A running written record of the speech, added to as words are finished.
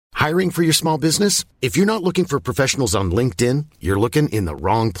Hiring for your small business? If you're not looking for professionals on LinkedIn, you're looking in the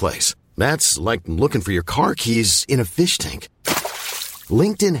wrong place. That's like looking for your car keys in a fish tank.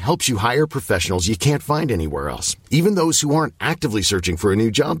 LinkedIn helps you hire professionals you can't find anywhere else, even those who aren't actively searching for a new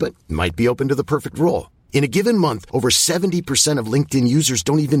job but might be open to the perfect role. In a given month, over 70% of LinkedIn users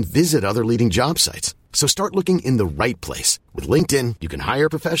don't even visit other leading job sites. So start looking in the right place. With LinkedIn, you can hire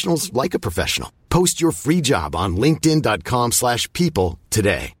professionals like a professional. Post your free job on linkedin.com/people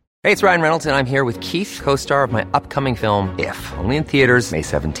today. Hey, it's Ryan Reynolds, and I'm here with Keith, co-star of my upcoming film, If, only in theaters May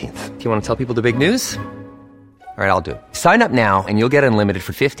 17th. Do you want to tell people the big news? All right, I'll do it. Sign up now and you'll get unlimited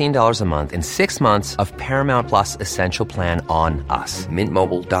for $15 a month and 6 months of Paramount Plus Essential Plan on us.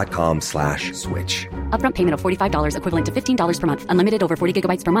 MintMobile.com/switch. Upfront payment of $45 equivalent to $15 per month. Unlimited over 40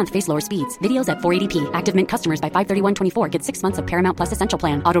 gigabytes per month. Face lower speeds. Videos at 480p. Active Mint customers by 531.24 get 6 months of Paramount Plus Essential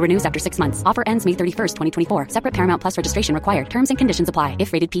Plan. Auto renews after 6 months. Offer ends May 31st, 2024. Separate Paramount Plus registration required. Terms and conditions apply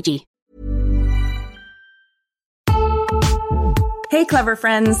if rated PG. Hey, clever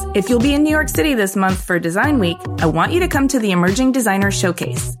friends. If you'll be in New York City this month for Design Week, I want you to come to the Emerging Designer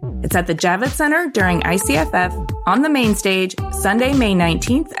Showcase. It's at the Jaffe Center during ICFF on the main stage, Sunday, May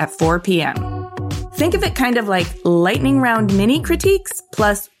 19th at 4 p.m. Think of it kind of like lightning round mini critiques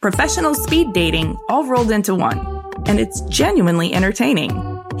plus professional speed dating all rolled into one. And it's genuinely entertaining.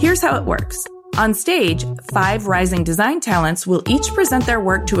 Here's how it works. On stage, 5 rising design talents will each present their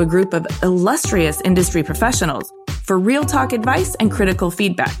work to a group of illustrious industry professionals for real talk advice and critical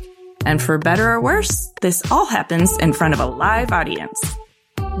feedback. And for better or worse, this all happens in front of a live audience.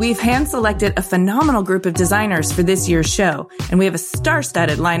 We've hand-selected a phenomenal group of designers for this year's show, and we have a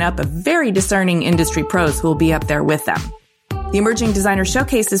star-studded lineup of very discerning industry pros who will be up there with them. The Emerging Designer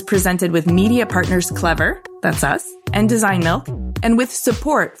Showcase is presented with media partners Clever, that's us, and Design Milk, and with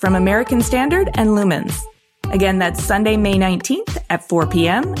support from American Standard and Lumens. Again, that's Sunday, May 19th at 4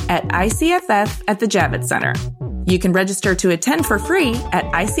 p.m. at ICFF at the Javits Center. You can register to attend for free at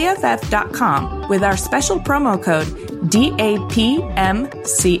icff.com with our special promo code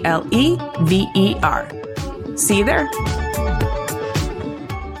DAPMCLEVER. See you there.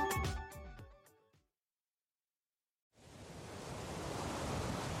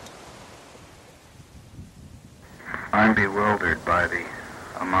 I'm bewildered by the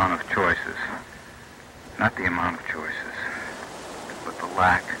amount of choices. Not the amount of choices, but the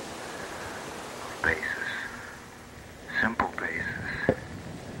lack of basis. Simple basis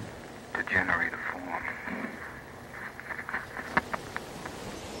to generate a form.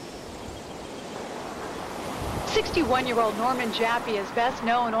 "61-year-old Norman Jaffe is best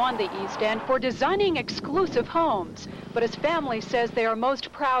known on the East End for designing exclusive homes, but his family says they are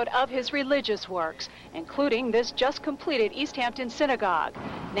most proud of his religious works, including this just completed East Hampton synagogue.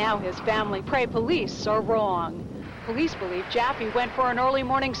 Now his family pray police are wrong. Police believe Jaffe went for an early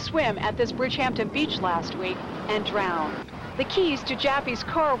morning swim at this Bridgehampton beach last week and drowned. The keys to Jaffe's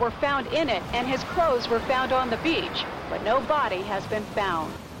car were found in it, and his clothes were found on the beach, but no body has been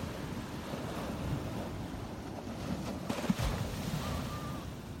found.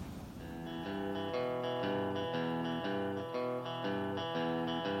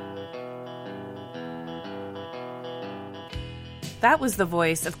 That was the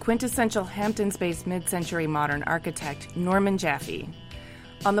voice of quintessential Hamptons-based mid-century modern architect Norman Jaffe.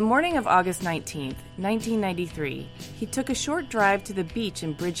 On the morning of August 19, 1993, he took a short drive to the beach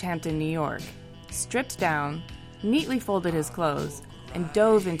in Bridgehampton, New York, stripped down, neatly folded his clothes, and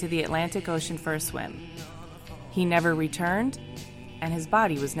dove into the Atlantic Ocean for a swim. He never returned, and his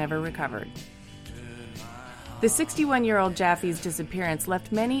body was never recovered. The 61-year-old Jaffe's disappearance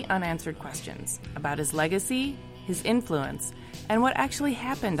left many unanswered questions about his legacy, his influence, and what actually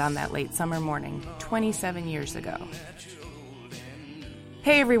happened on that late summer morning 27 years ago.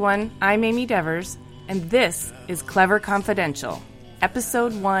 Hey everyone, I'm Amy Devers, and this is Clever Confidential,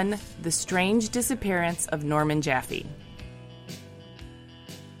 Episode 1, The Strange Disappearance of Norman Jaffe.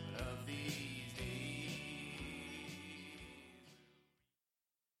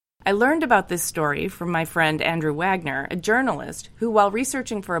 I learned about this story from my friend Andrew Wagner, a journalist who, while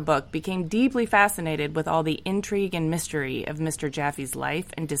researching for a book, became deeply fascinated with all the intrigue and mystery of Mr. Jaffe's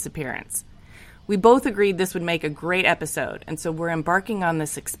life and disappearance. We both agreed this would make a great episode, and so we're embarking on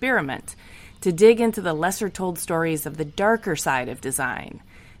this experiment to dig into the lesser-told stories of the darker side of design,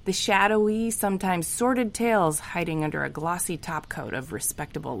 the shadowy, sometimes sordid tales hiding under a glossy topcoat of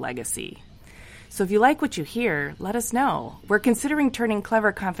respectable legacy. So if you like what you hear, let us know. We're considering turning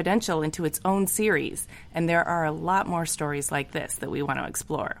Clever Confidential into its own series, and there are a lot more stories like this that we want to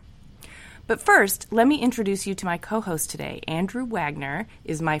explore. But first, let me introduce you to my co-host today. Andrew Wagner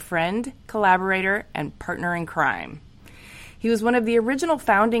is my friend, collaborator, and partner in crime. He was one of the original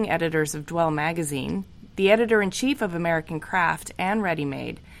founding editors of Dwell magazine, the editor-in-chief of American Craft and Ready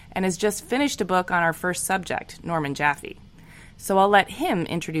Made, and has just finished a book on our first subject, Norman Jaffe. So I'll let him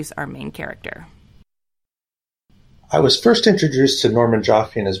introduce our main character. I was first introduced to Norman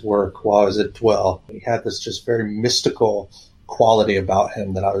Jaffe and his work while I was at Dwell. He had this just very mystical quality about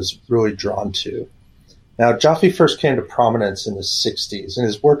him that I was really drawn to. Now, Jaffe first came to prominence in the 60s, and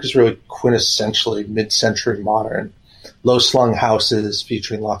his work is really quintessentially mid-century modern. Low-slung houses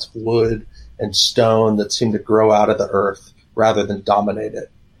featuring lots of wood and stone that seem to grow out of the earth rather than dominate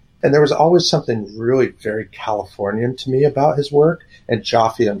it. And there was always something really very Californian to me about his work and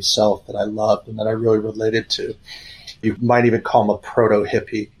Jaffe himself that I loved and that I really related to. You might even call him a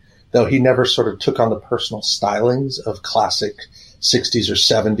proto-hippie, though he never sort of took on the personal stylings of classic 60s or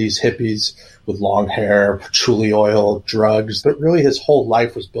 70s hippies with long hair, patchouli oil, drugs. But really his whole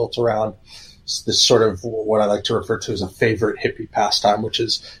life was built around this sort of what I like to refer to as a favorite hippie pastime, which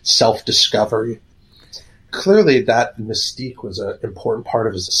is self-discovery. Clearly that mystique was an important part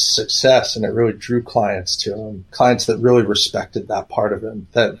of his success, and it really drew clients to him, clients that really respected that part of him,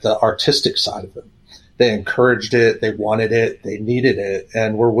 the artistic side of him. They encouraged it, they wanted it, they needed it,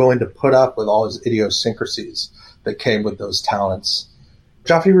 and were willing to put up with all his idiosyncrasies that came with those talents.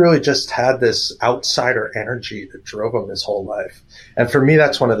 Jaffe really just had this outsider energy that drove him his whole life. And for me,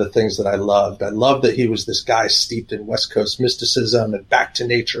 that's one of the things that I loved. I loved that he was this guy steeped in West Coast mysticism and back to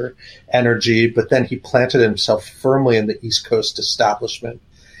nature energy, but then he planted himself firmly in the East Coast establishment.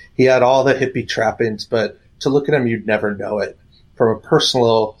 He had all the hippie trappings, but to look at him, you'd never know it. From a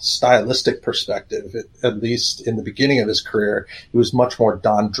personal, stylistic perspective, at least in the beginning of his career, he was much more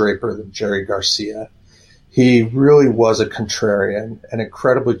Don Draper than Jerry Garcia. He really was a contrarian, an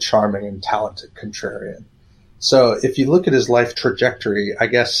incredibly charming and talented contrarian. So if you look at his life trajectory, I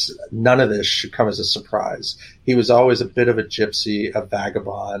guess none of this should come as a surprise. He was always a bit of a gypsy, a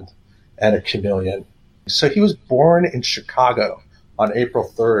vagabond, and a chameleon. So he was born in Chicago on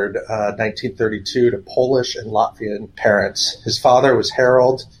April 3rd, 1932, to Polish and Latvian parents. His father was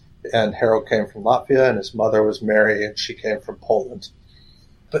Harold, and Harold came from Latvia, and his mother was Mary, and she came from Poland.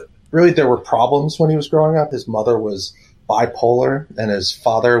 But really, there were problems when he was growing up. His mother was bipolar, and his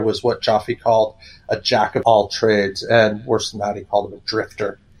father was what Jaffe called a jack of all trades, and worse than that, he called him a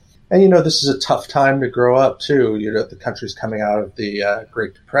drifter. And, this is a tough time to grow up, too. The country's coming out of the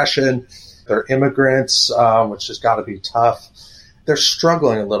Great Depression. They're immigrants, which has got to be tough. They're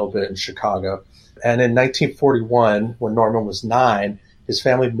struggling a little bit in Chicago. And in 1941, when Norman was 9, his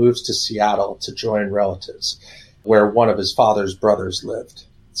family moves to Seattle to join relatives, where one of his father's brothers lived.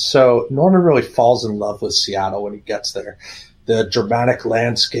 So Norman really falls in love with Seattle when he gets there. The dramatic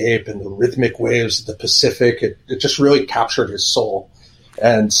landscape and the rhythmic waves of the Pacific, it just really captured his soul.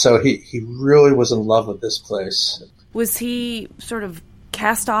 And so he really was in love with this place. Was he sort of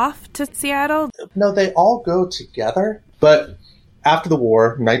cast off to Seattle? No, they all go together. But after the war,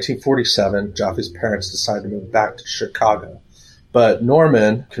 1947, Jaffe's parents decide to move back to Chicago. But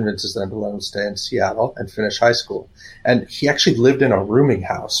Norman convinces them to let him stay in Seattle and finish high school. And he actually lived in a rooming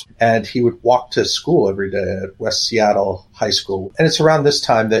house, and he would walk to school every day at West Seattle High School. And it's around this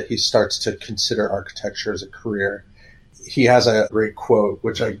time that he starts to consider architecture as a career. He has a great quote,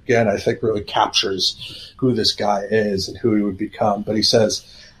 which again, I think really captures who this guy is and who he would become. But he says,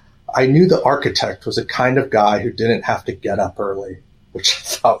 "I knew the architect was a kind of guy who didn't have to get up early," which I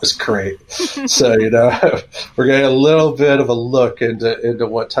thought was great. So, we're getting a little bit of a look into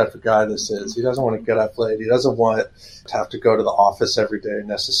what type of guy this is. He doesn't want to get up late. He doesn't want to have to go to the office every day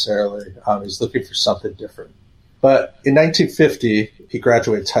necessarily. He's looking for something different. But in 1950, he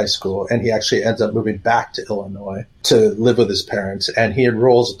graduates high school, and he actually ends up moving back to Illinois to live with his parents, and he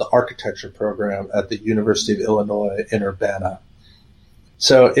enrolls at the architecture program at the University of Illinois in Urbana.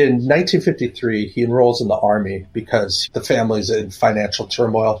 So in 1953, he enrolls in the Army because the family's in financial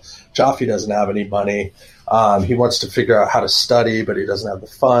turmoil. Jaffe doesn't have any money. He wants to figure out how to study, but he doesn't have the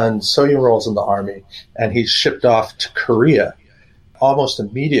funds. So he enrolls in the Army, and he's shipped off to Korea. Almost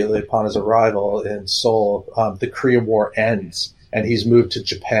immediately upon his arrival in Seoul, the Korean War ends, and he's moved to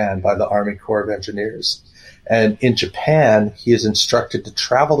Japan by the Army Corps of Engineers. And in Japan, he is instructed to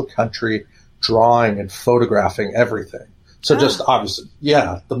travel the country drawing and photographing everything. So just obviously,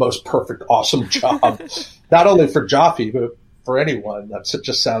 the most perfect, awesome job, not only for Jaffe, but for anyone. It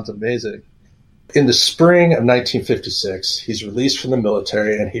just sounds amazing. In the spring of 1956, he's released from the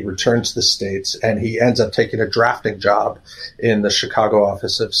military and he returns to the States, and he ends up taking a drafting job in the Chicago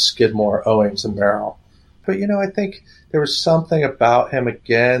office of Skidmore, Owings and Merrill. But, I think there was something about him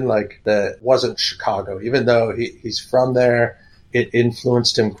again, that wasn't Chicago. Even though he's from there, it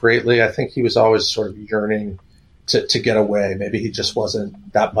influenced him greatly. I think he was always sort of yearning to get away. Maybe he just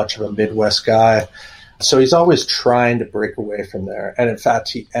wasn't that much of a Midwest guy. So he's always trying to break away from there. And in fact,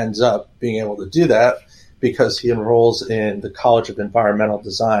 he ends up being able to do that because he enrolls in the College of Environmental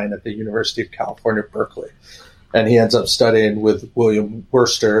Design at the University of California, Berkeley. And he ends up studying with William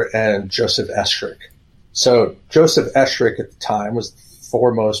Worcester and Joseph Eschrick. So Joseph Eschrick at the time was the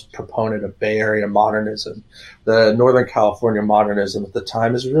foremost proponent of Bay Area modernism. The Northern California modernism at the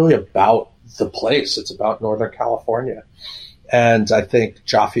time is really about the place. It's about Northern California. And I think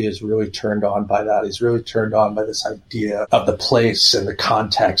Jaffe is really turned on by that. He's really turned on by this idea of the place and the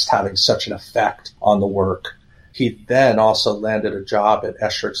context having such an effect on the work. He then also landed a job at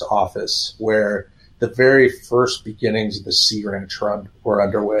Eschrick's office where the very first beginnings of the Sea Ranch run were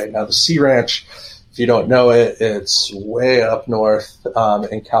underway. Now, the Sea Ranch, if you don't know it, it's way up north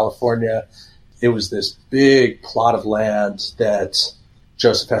in California. It was this big plot of land that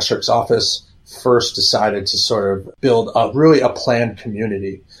Joseph Eschrick's office first decided to sort of build a planned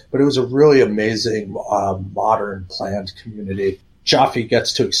community. But it was a really amazing modern planned community. Jaffe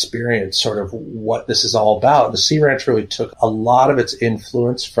gets to experience sort of what this is all about. The Sea Ranch really took a lot of its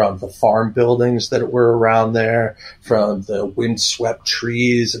influence from the farm buildings that were around there, from the windswept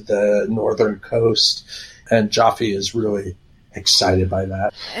trees at the northern coast. And Jaffe is really excited by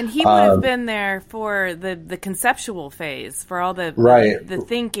that. And he would have been there for the conceptual phase, for all the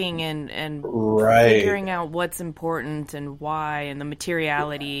thinking and figuring out what's important and why and the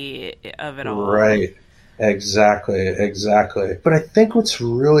materiality of it all. Right. Exactly. But I think what's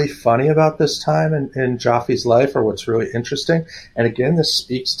really funny about this time in Jaffe's life, or what's really interesting, and again, this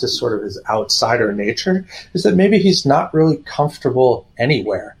speaks to sort of his outsider nature, is that maybe he's not really comfortable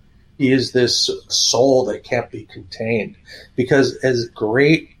anywhere. He is this soul that can't be contained. Because as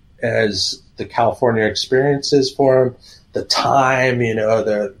great as the California experience is for him, the time,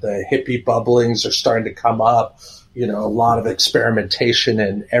 the hippie bubblings are starting to come up, a lot of experimentation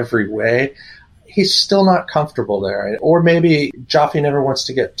in every way. He's still not comfortable there. Or maybe Jaffe never wants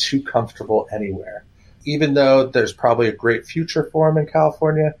to get too comfortable anywhere. Even though there's probably a great future for him in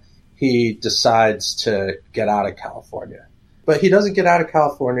California, he decides to get out of California. But he doesn't get out of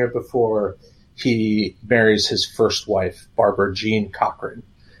California before he marries his first wife, Barbara Jean Cochran.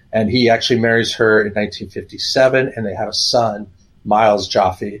 And he actually marries her in 1957, and they have a son, Miles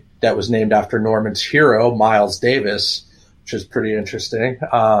Jaffe, that was named after Norman's hero, Miles Davis, which is pretty interesting,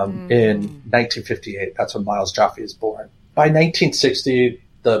 in 1958. That's when Miles Jaffe is born. By 1960,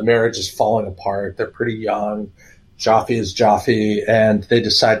 the marriage is falling apart. They're pretty young. Jaffe is Jaffe, and they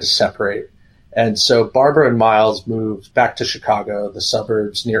decide to separate. And so Barbara and Miles moved back to Chicago, the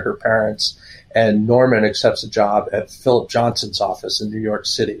suburbs near her parents, and Norman accepts a job at Philip Johnson's office in New York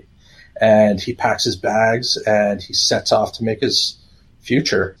City. And he packs his bags and he sets off to make his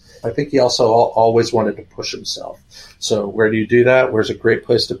future. I think he also always wanted to push himself. So where do you do that? Where's a great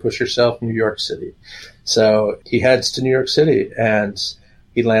place to push yourself? New York City. So he heads to New York City and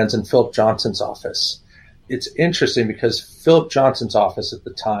he lands in Philip Johnson's office. It's interesting because Philip Johnson's office at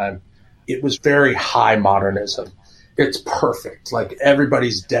the time, it was very high modernism. It's perfect. Like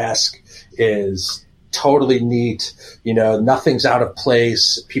everybody's desk is totally neat. Nothing's out of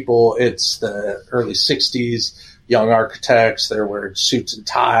place. It's the early 60s, young architects. They're wearing suits and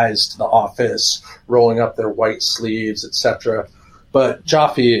ties to the office, rolling up their white sleeves, etc. But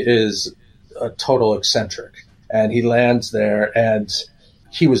Jaffe is a total eccentric, and he lands there, and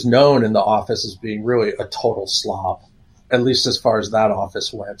he was known in the office as being really a total slob, at least as far as that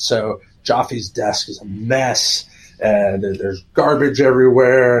office went. So Jaffe's desk is a mess, and there's garbage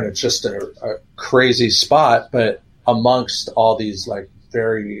everywhere, and it's just a crazy spot, but amongst all these like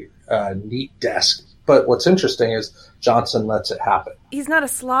very neat desks. But what's interesting is Johnson lets it happen. He's not a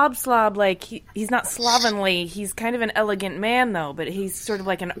slob, like he's not slovenly. He's kind of an elegant man, though, but he's sort of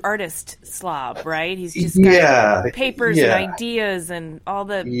like an artist slob, right? He's just got papers and ideas and all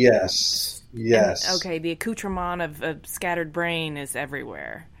the... Yes. And, the accoutrement of scattered brain is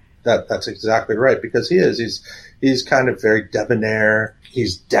everywhere. That's exactly right, because he's kind of very debonair,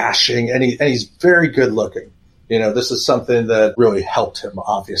 he's dashing, and he's very good looking. This is something that really helped him,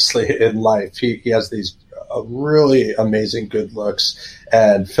 obviously, in life. He has these really amazing good looks,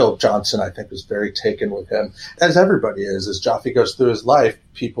 and Philip Johnson, I think, was very taken with him, as everybody is. As Jaffe goes through his life,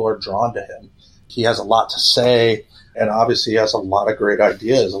 people are drawn to him. He has a lot to say, and obviously he has a lot of great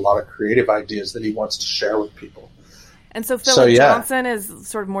ideas, a lot of creative ideas that he wants to share with people. And so Philip Johnson is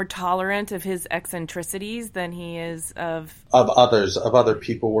sort of more tolerant of his eccentricities than he is of other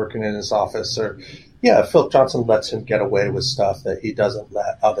people working in his office. Philip Johnson lets him get away with stuff that he doesn't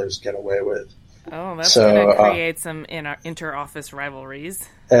let others get away with. Oh, that's going to create some inter-office rivalries.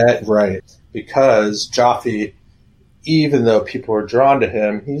 Right, because Jaffe even though people are drawn to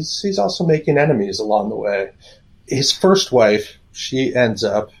him, he's also making enemies along the way. His first wife, she ends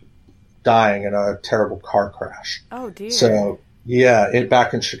up dying in a terrible car crash. Oh, dear. So,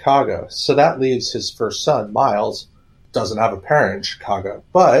 back in Chicago. So that leaves his first son, Miles, doesn't have a parent in Chicago.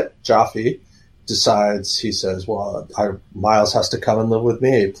 But Jaffe decides, he says, well, Miles has to come and live with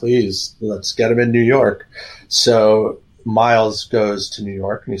me. Please, let's get him in New York. So Miles goes to New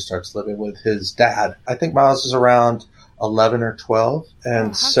York and he starts living with his dad. I think Miles is around 11 or 12.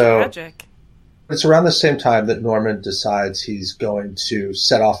 And tragic. It's around the same time that Norman decides he's going to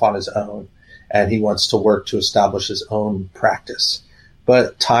set off on his own and he wants to work to establish his own practice.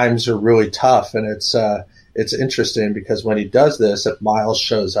 But times are really tough, and it's interesting because when he does this, if Miles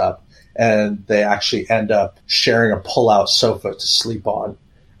shows up and they actually end up sharing a pull-out sofa to sleep on,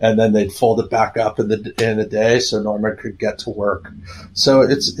 and then they'd fold it back up in the day so Norman could get to work. So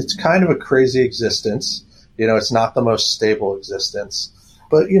it's kind of a crazy existence. It's not the most stable existence.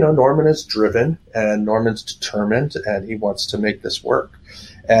 But, Norman is driven and Norman's determined and he wants to make this work.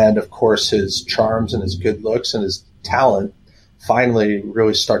 And, of course, his charms and his good looks and his talent finally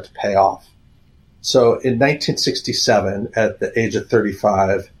really start to pay off. So in 1967, at the age of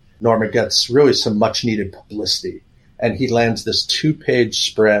 35, Norman gets really some much-needed publicity. And he lands this 2-page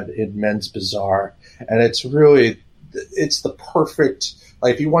spread in Men's Bazaar. And it's the perfect,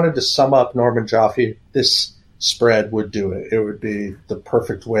 if you wanted to sum up Norman Jaffe, this spread would do it. It would be the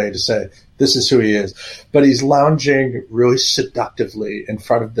perfect way to say, this is who he is. But he's lounging really seductively in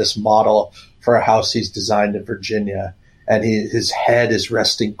front of this model for a house he's designed in Virginia. And his head is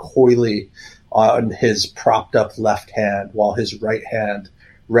resting coyly on his propped up left hand while his right hand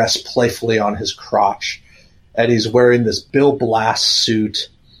rests playfully on his crotch. And he's wearing this Bill Blass suit,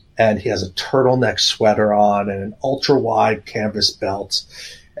 and he has a turtleneck sweater on and an ultra-wide canvas belt.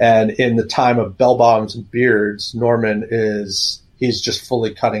 And in the time of bell bottoms and beards, he's just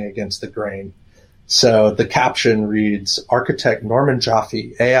fully cutting against the grain. So the caption reads, Architect Norman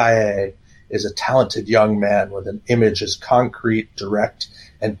Jaffe, AIA, is a talented young man with an image as concrete, direct,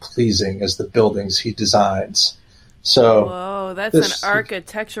 and pleasing as the buildings he designs. So, whoa, that's an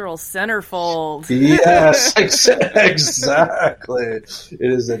architectural centerfold. Yes, exactly. It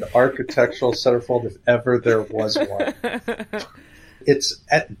is an architectural centerfold if ever there was one. It's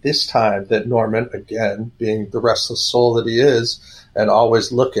at this time that Norman, again, being the restless soul that he is and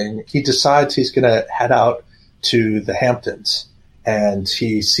always looking, he decides he's going to head out to the Hamptons. And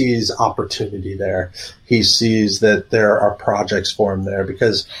he sees opportunity there. He sees that there are projects for him there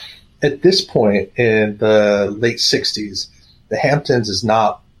because at this point in the late 60s, the Hamptons is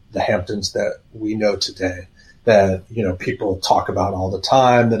not the Hamptons that we know today, that, people talk about all the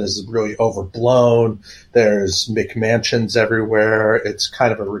time, that is really overblown. There's McMansions everywhere. It's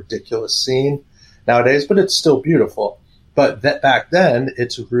kind of a ridiculous scene nowadays, but it's still beautiful. But back then,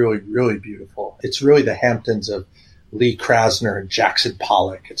 it's really, really beautiful. It's really the Hamptons of Lee Krasner and Jackson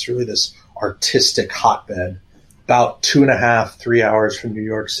Pollock. It's really this artistic hotbed. About 2.5, 3 hours from New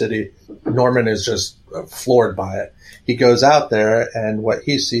York City. Norman is just floored by it. He goes out there, and what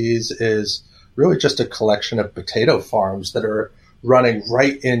he sees is really just a collection of potato farms that are running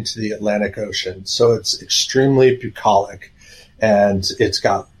right into the Atlantic Ocean. So it's extremely bucolic, and it's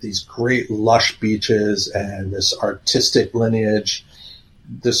got these great lush beaches and this artistic lineage.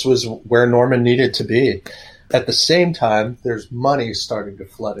 This was where Norman needed to be. At the same time, there's money starting to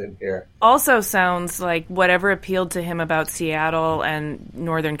flood in here. Also sounds like whatever appealed to him about Seattle and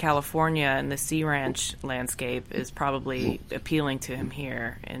Northern California and the Sea Ranch landscape is probably appealing to him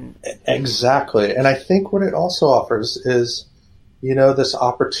here. Exactly. And I think what it also offers is, this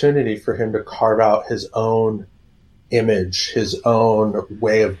opportunity for him to carve out his own image, his own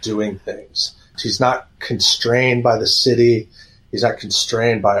way of doing things. He's not constrained by the city. He's not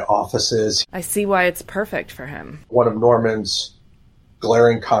constrained by offices. I see why it's perfect for him. One of Norman's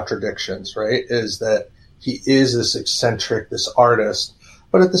glaring contradictions, right, is that he is this eccentric, this artist,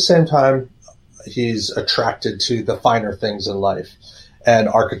 but at the same time, he's attracted to the finer things in life. And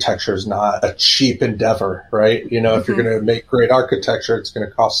architecture is not a cheap endeavor, right? If you're going to make great architecture, it's going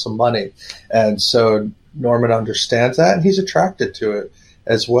to cost some money. And so Norman understands that, and he's attracted to it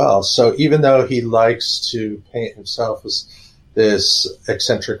as well. So even though he likes to paint himself as this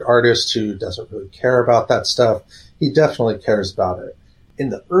eccentric artist who doesn't really care about that stuff, he definitely cares about it. In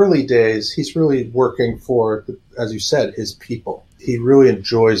the early days, he's really working for, as you said, his people. He really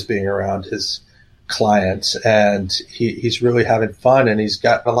enjoys being around his clients, and he's really having fun, and he's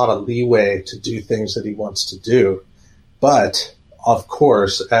got a lot of leeway to do things that he wants to do. But, of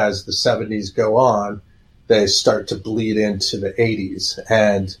course, as the 70s go on, they start to bleed into the 80s,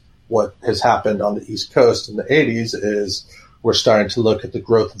 and what has happened on the East Coast in the 80s is we're starting to look at the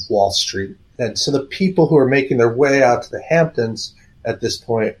growth of Wall Street. And so the people who are making their way out to the Hamptons at this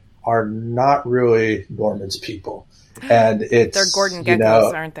point are not really Norman's people. And it's, they're Gordon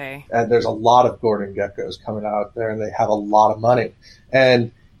Geckos, aren't they? And there's a lot of Gordon Geckos coming out there, and they have a lot of money.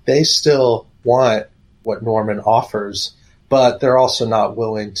 And they still want what Norman offers, but they're also not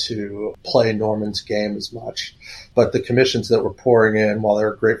willing to play Norman's game as much. But the commissions that were pouring in, while they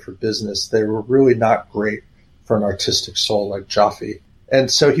were great for business, they were really not great for an artistic soul like Jaffe. And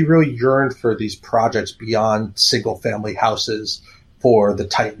so he really yearned for these projects beyond single-family houses for the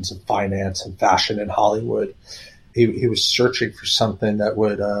titans of finance and fashion in Hollywood. He was searching for something that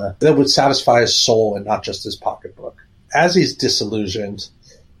would satisfy his soul and not just his pocketbook. As he's disillusioned,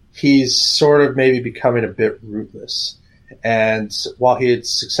 he's sort of maybe becoming a bit rootless. And while he had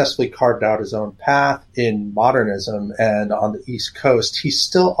successfully carved out his own path in modernism and on the East Coast, he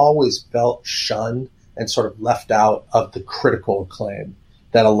still always felt shunned and sort of left out of the critical acclaim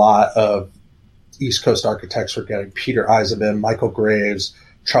that a lot of East Coast architects were getting. Peter Eisenman, Michael Graves,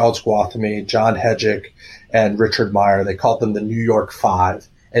 Charles Guathamy, John Hedgick, and Richard Meyer. They called them the New York Five.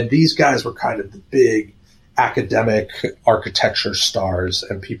 And these guys were kind of the big academic architecture stars,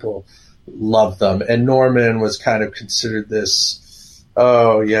 and people loved them. And Norman was kind of considered this,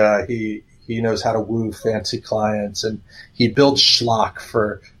 oh yeah, he knows how to woo fancy clients, and he builds schlock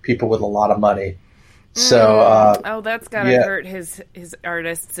for people with a lot of money. So, that's gotta hurt his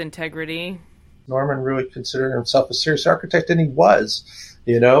artist's integrity. Norman really considered himself a serious architect, and he was,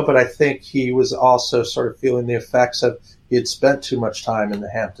 but I think he was also sort of feeling the effects of he had spent too much time in the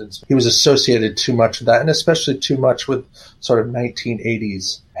Hamptons. He was associated too much with that, and especially too much with sort of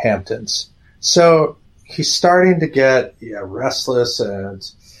 1980s Hamptons. So he's starting to get restless, and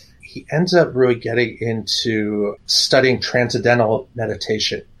he ends up really getting into studying transcendental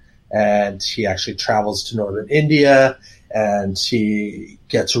meditation. And he actually travels to northern India, and he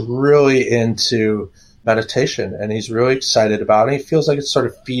gets really into meditation, and he's really excited about it. He feels like it's sort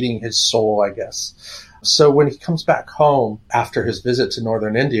of feeding his soul, I guess. So when he comes back home after his visit to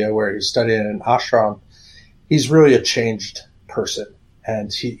northern India, where he's studying in an ashram, he's really a changed person.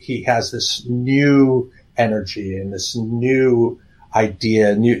 And he has this new energy and this new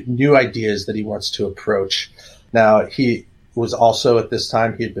idea, new ideas that he wants to approach. Now, he was also at this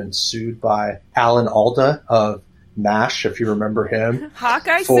time, he had been sued by Alan Alda of MASH, if you remember him.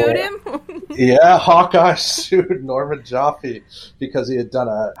 Hawkeye sued him? Yeah, Hawkeye sued Norman Jaffe because he had done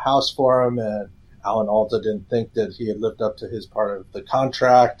a house for him, and Alan Alda didn't think that he had lived up to his part of the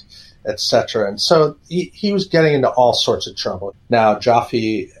contract, etc. And so he was getting into all sorts of trouble. Now,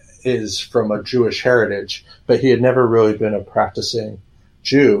 Jaffe is from a Jewish heritage, but he had never really been a practicing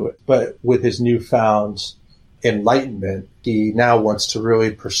Jew. But with his newfound enlightenment, he now wants to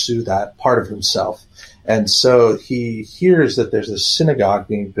really pursue that part of himself. And so he hears that there's a synagogue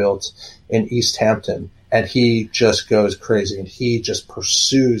being built in East Hampton, and he just goes crazy, and he just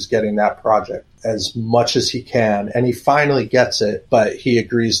pursues getting that project as much as he can. And he finally gets it, but he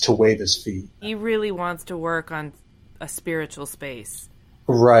agrees to waive his fee. He really wants to work on a spiritual space.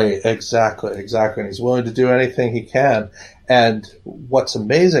 Right, exactly. And he's willing to do anything he can. And what's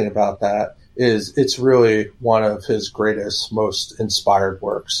amazing about that is it's really one of his greatest, most inspired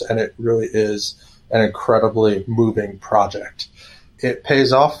works. And it really is an incredibly moving project. It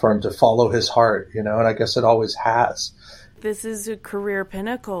pays off for him to follow his heart, and I guess it always has. This is a career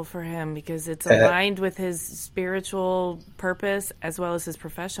pinnacle for him because it's aligned with his spiritual purpose as well as his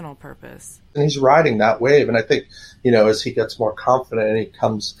professional purpose. And he's riding that wave. And I think, as he gets more confident and he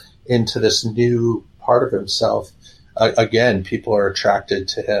comes into this new part of himself, again, people are attracted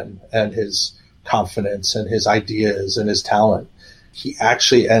to him and his confidence and his ideas and his talent. He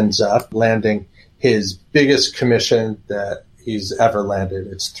actually ends up landing his biggest commission that he's ever landed.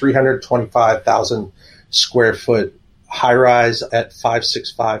 It's 325,000 square foot high-rise at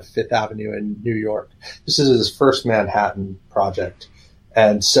 565 Fifth Avenue in New York. This is his first Manhattan project.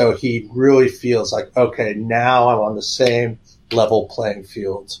 And so he really feels like, okay, now I'm on the same level playing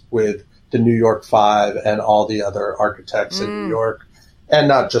field with the New York Five and all the other architects in New York. And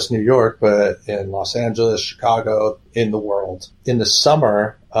not just New York, but in Los Angeles, Chicago, in the world. In the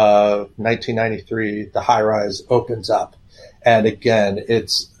summer of 1993, the high-rise opens up. And again,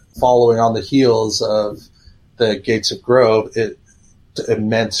 it's following on the heels of the Gates of Grove,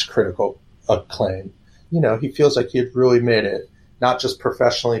 immense critical acclaim. He feels like he had really made it, not just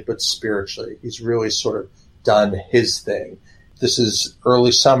professionally, but spiritually. He's really sort of done his thing. This is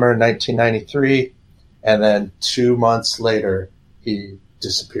early summer 1993, and then 2 months later, he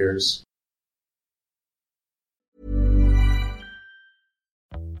disappears.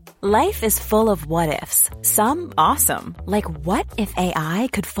 Life is full of what-ifs. Some awesome, like what if AI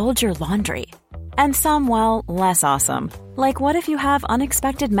could fold your laundry? And some, well, less awesome, like what if you have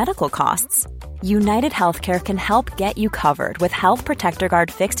unexpected medical costs? United Healthcare can help get you covered with Health Protector Guard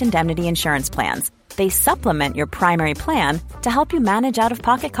fixed indemnity insurance plans. They supplement your primary plan to help you manage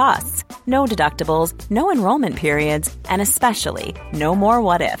out-of-pocket costs. No deductibles, no enrollment periods, and especially no more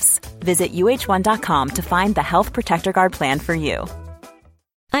what-ifs. Visit uh1.com to find the Health Protector Guard plan for you.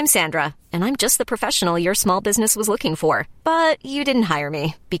 I'm Sandra, and I'm just the professional your small business was looking for. But you didn't hire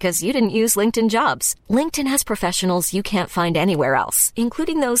me because you didn't use LinkedIn Jobs. LinkedIn has professionals you can't find anywhere else,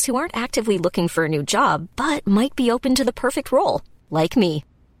 including those who aren't actively looking for a new job, but might be open to the perfect role, like me.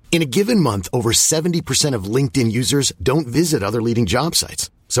 In a given month, over 70% of LinkedIn users don't visit other leading job sites.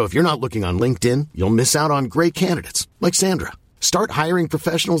 So if you're not looking on LinkedIn, you'll miss out on great candidates like Sandra. Start hiring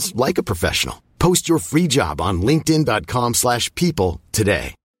professionals like a professional. Post your free job on linkedin.com/people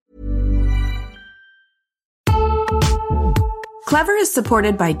today. Clever is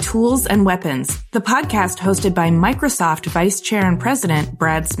supported by Tools and Weapons, the podcast hosted by Microsoft Vice Chair and President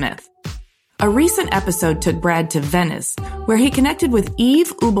Brad Smith. A recent episode took Brad to Venice, where he connected with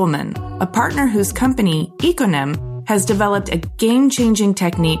Yves Ubelman, a partner whose company, Econem, has developed a game-changing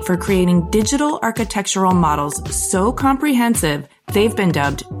technique for creating digital architectural models so comprehensive they've been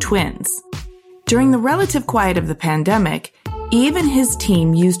dubbed twins. During the relative quiet of the pandemic, Yves and his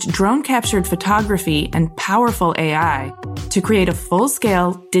team used drone-captured photography and powerful AI to create a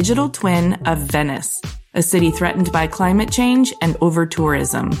full-scale digital twin of Venice, a city threatened by climate change and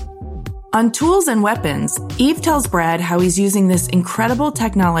over-tourism. On Tools and Weapons, Yves tells Brad how he's using this incredible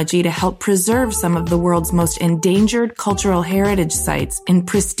technology to help preserve some of the world's most endangered cultural heritage sites in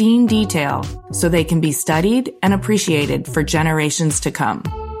pristine detail so they can be studied and appreciated for generations to come.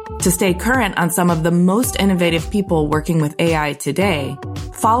 To stay current on some of the most innovative people working with AI today,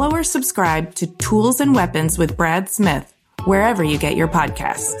 follow or subscribe to Tools and Weapons with Brad Smith wherever you get your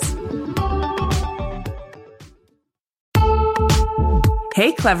podcasts.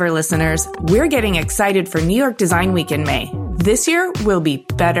 Hey, Clever listeners, we're getting excited for New York Design Week in May. This year will be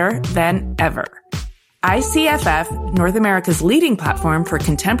better than ever. ICFF, North America's leading platform for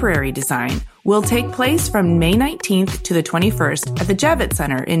contemporary design, will take place from May 19th to the 21st at the Javits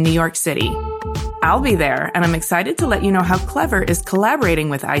Center in New York City. I'll be there, and I'm excited to let you know how Clever is collaborating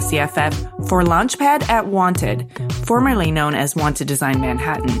with ICFF for Launchpad at Wanted, formerly known as Wanted Design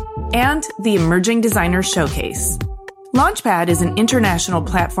Manhattan, and the Emerging Designers Showcase. Launchpad is an international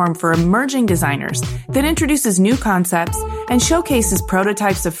platform for emerging designers that introduces new concepts and showcases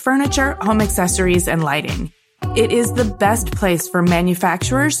prototypes of furniture, home accessories, and lighting. It is the best place for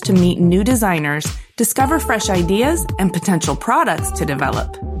manufacturers to meet new designers, discover fresh ideas, and potential products to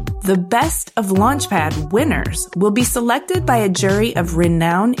develop. The best of Launchpad winners will be selected by a jury of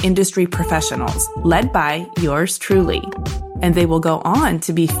renowned industry professionals, led by yours truly. And they will go on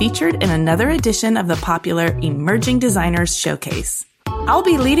to be featured in another edition of the popular Emerging Designers Showcase. I'll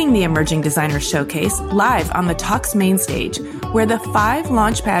be leading the Emerging Designers Showcase live on the Talks main stage, where the 5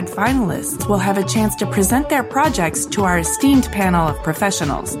 Launchpad finalists will have a chance to present their projects to our esteemed panel of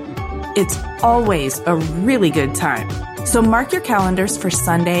professionals. It's always a really good time. So mark your calendars for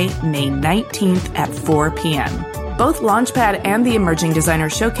Sunday, May 19th at 4 p.m. Both Launchpad and the Emerging Designer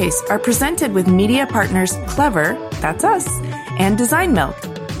Showcase are presented with media partners Clever, that's us, and Design Milk,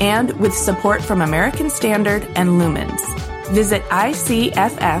 and with support from American Standard and Lumens. Visit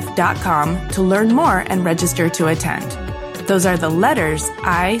ICFF.com to learn more and register to attend. Those are the letters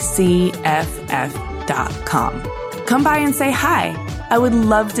ICFF.com. Come by and say hi. I would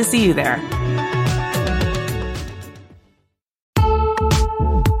love to see you there.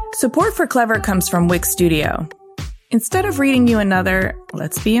 Support for Clever comes from Wix Studio. Instead of reading you another,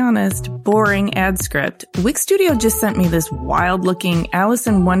 let's be honest, boring ad script, Wix Studio just sent me this wild-looking Alice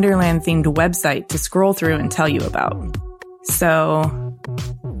in Wonderland-themed website to scroll through and tell you about. So,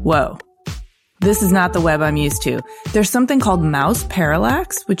 whoa. This is not the web I'm used to. There's something called mouse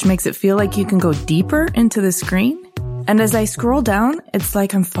parallax, which makes it feel like you can go deeper into the screen. And as I scroll down, it's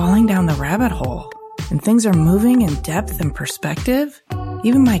like I'm falling down the rabbit hole. And things are moving in depth and perspective.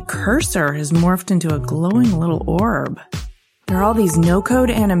 Even my cursor has morphed into a glowing little orb. There are all these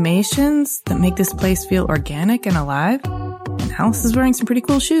no-code animations that make this place feel organic and alive. And Alice is wearing some pretty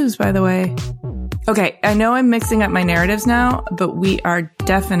cool shoes, by the way. Okay, I know I'm mixing up my narratives now, but we are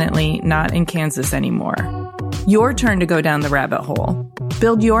definitely not in Kansas anymore. Your turn to go down the rabbit hole.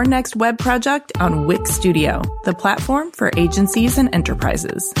 Build your next web project on Wix Studio, the platform for agencies and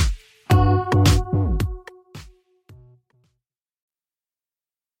enterprises.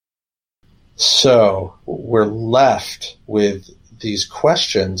 So we're left with these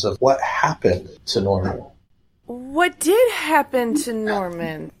questions of what happened to Norman. What did happen to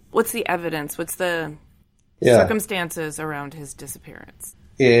Norman? What's the evidence? What's the circumstances around his disappearance?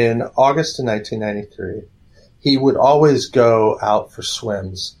 In August of 1993, he would always go out for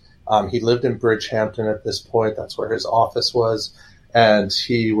swims. He lived in Bridgehampton at this point. That's where his office was. And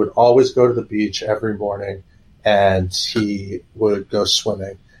he would always go to the beach every morning, and he would go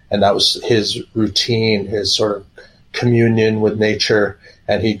swimming. And that was his routine, his sort of communion with nature.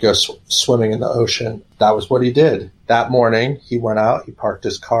 And he'd go swimming in the ocean. That was what he did. That morning, he went out, he parked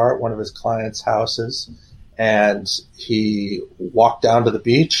his car at one of his clients' houses, and he walked down to the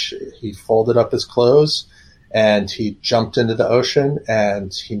beach. He folded up his clothes, and he jumped into the ocean,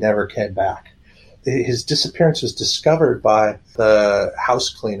 and he never came back. His disappearance was discovered by the house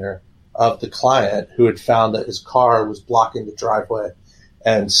cleaner of the client, who had found that his car was blocking the driveway.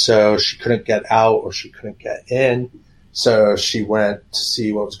 And so she couldn't get out, or she couldn't get in. So she went to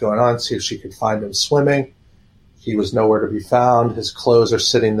see what was going on, see if she could find him swimming. He was nowhere to be found. His clothes are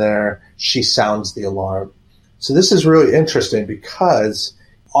sitting there. She sounds the alarm. So this is really interesting, because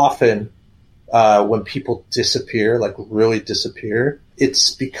often when people disappear, like really disappear,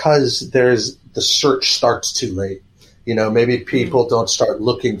 it's because the search starts too late. You know, maybe people don't start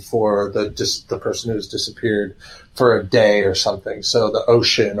looking for the person who's disappeared for a day or something. So the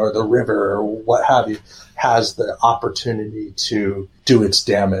ocean or the river or what have you has the opportunity to do its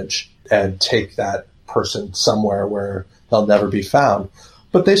damage and take that person somewhere where they'll never be found.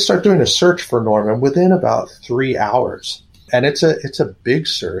 But they start doing a search for Norman within about 3 hours. And it's a big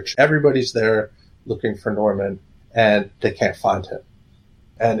search. Everybody's there looking for Norman, and they can't find him.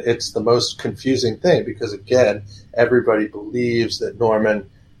 And it's the most confusing thing, because again, everybody believes that Norman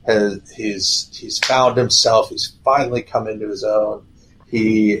he's found himself. He's finally come into his own.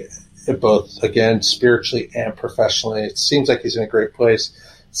 He, both again spiritually and professionally, it seems like he's in a great place.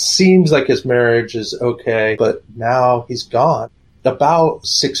 Seems like his marriage is okay, but now he's gone. About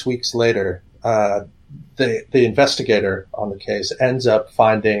 6 weeks later, the investigator on the case ends up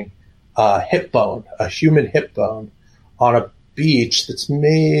finding a hip bone, a human hip bone, on a beach that's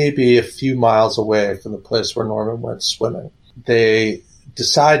maybe a few miles away from the place where Norman went swimming. They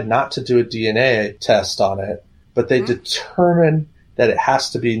decide not to do a DNA test on it, but they determine that it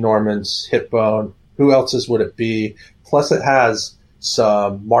has to be Norman's hip bone. Who else's would it be? Plus it has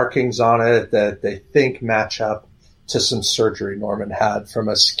some markings on it that they think match up to some surgery Norman had from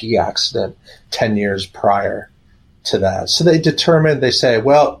a ski accident 10 years prior to that. So they say,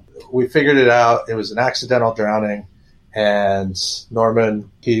 well, we figured it out. It was an accidental drowning. And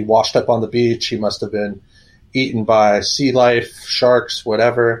Norman, he washed up on the beach. He must have been eaten by sea life, sharks,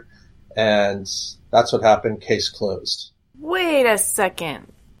 whatever. And that's what happened. Case closed. Wait a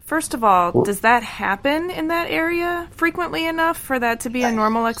second. First of all, does that happen in that area frequently enough for that to be a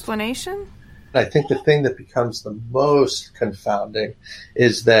normal explanation? I think the thing that becomes the most confounding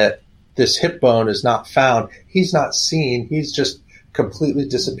is that this hip bone is not found. He's not seen. He's just completely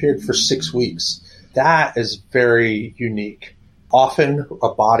disappeared for 6 weeks. That is very unique. Often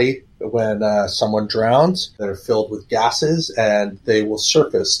a body, when someone drowns, they're filled with gases and they will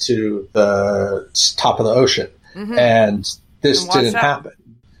surface to the top of the ocean. Mm-hmm. And this didn't happen.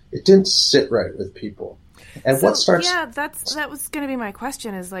 It didn't sit right with people. And so, what starts... Yeah, that was going to be my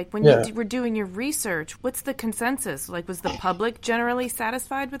question, is like, when you were doing your research, what's the consensus? Like, was the public generally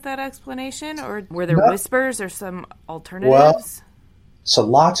satisfied with that explanation? Or were there whispers or some alternatives? Well, so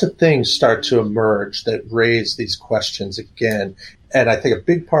lots of things start to emerge that raise these questions again. And I think a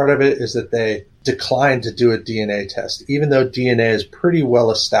big part of it is that they declined to do a DNA test. Even though DNA is pretty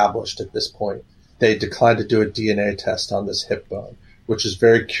well established at this point, they declined to do a DNA test on this hip bone, which is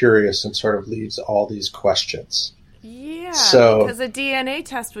very curious and sort of leaves all these questions. Yeah, because a DNA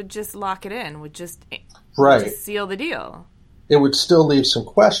test would just lock it in, would just seal the deal. It would still leave some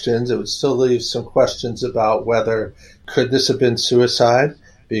questions. It would still leave some questions about whether, could this have been suicide?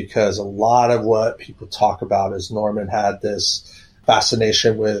 Because a lot of what people talk about is Norman had this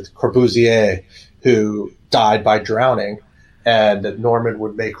fascination with Corbusier, who died by drowning, and that Norman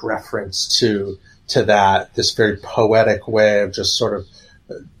would make reference to that, this very poetic way of just sort of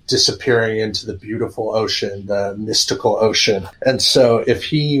disappearing into the beautiful ocean, the mystical ocean. And so if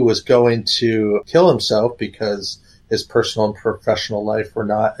he was going to kill himself because his personal and professional life were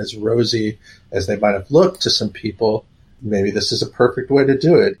not as rosy as they might have looked to some people, maybe this is a perfect way to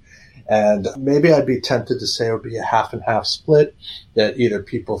do it. And maybe I'd be tempted to say it would be a half and half split, that either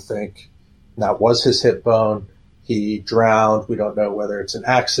people think that was his hip bone, he drowned, we don't know whether it's an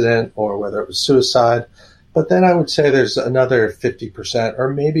accident or whether it was suicide. But then I would say there's another 50%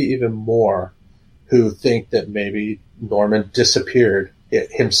 or maybe even more who think that maybe Norman disappeared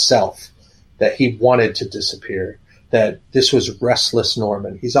himself, that he wanted to disappear, that this was restless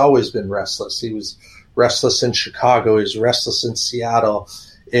Norman. He's always been restless. He was restless in Chicago. He's restless in Seattle,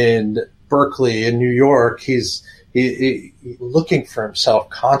 in Berkeley, in New York. He's looking for himself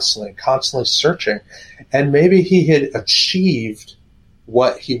constantly searching. And maybe he had achieved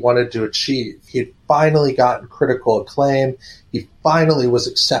what he wanted to achieve. He had finally gotten critical acclaim. He finally was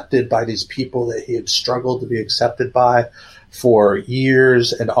accepted by these people that he had struggled to be accepted by for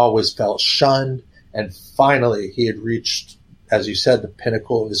years and always felt shunned. And finally he had reached, as you said, the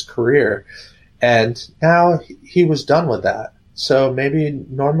pinnacle of his career. And now he was done with that. So maybe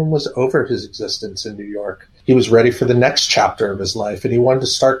Norman was over his existence in New York. He was ready for the next chapter of his life, and he wanted to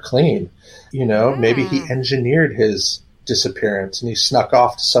start clean. Maybe he engineered his disappearance and he snuck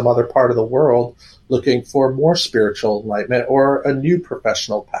off to some other part of the world looking for more spiritual enlightenment or a new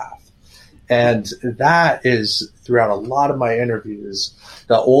professional path. And that is throughout a lot of my interviews,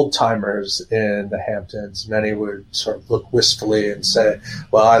 the old timers in the Hamptons, many would sort of look wistfully and say,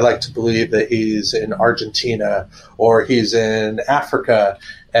 well, I like to believe that he's in Argentina or he's in Africa.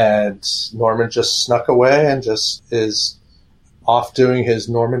 And Norman just snuck away and just is off doing his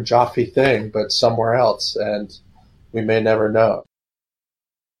Norman Jaffe thing, but somewhere else. And we may never know.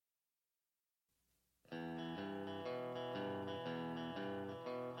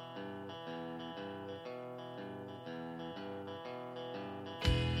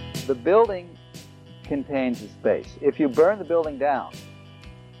 The building contains a space. If you burn the building down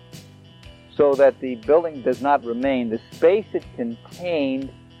so that the building does not remain, the space it contained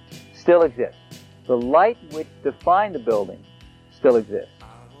still exists. The light which defined the building still exists.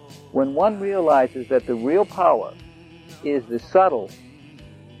 When one realizes that the real power is the subtle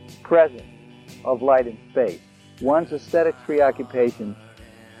presence of light in space, one's aesthetic preoccupations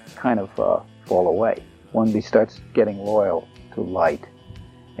kind of fall away. One starts getting loyal to light.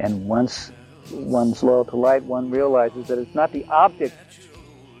 And once one's loyal to light, one realizes that it's not the object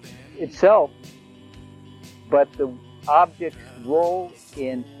itself, but the object's role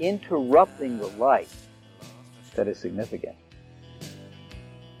in interrupting the light that is significant.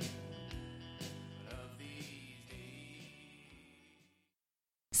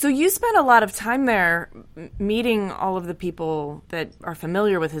 So you spent a lot of time there meeting all of the people that are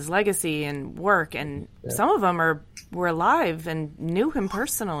familiar with his legacy and work, and some of them were alive and knew him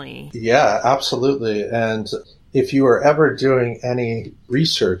personally. Yeah, absolutely. And if you are ever doing any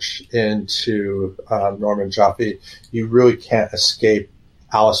research into Norman Jaffe, you really can't escape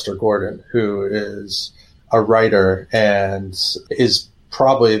Alistair Gordon, who is a writer and is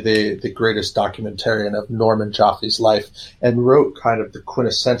probably the greatest documentarian of Norman Jaffe's life, and wrote kind of the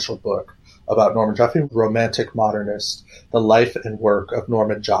quintessential book about Norman Jaffe, Romantic Modernist, the life and work of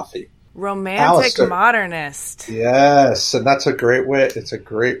Norman Jaffe. Romantic modernist. Yes, and that's a great way. It's a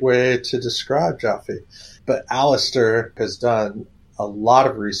great way to describe Jaffe. But Alistair has done a lot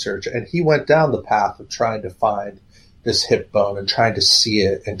of research, and he went down the path of trying to find this hip bone and trying to see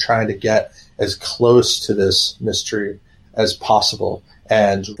it and trying to get as close to this mystery as possible,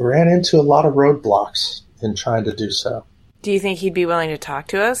 and ran into a lot of roadblocks in trying to do so. Do you think he'd be willing to talk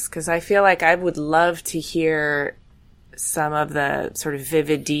to us? Because I feel like I would love to hear some of the sort of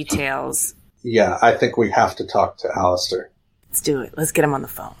vivid details. Yeah, I think we have to talk to Alistair. Let's do it. Let's get him on the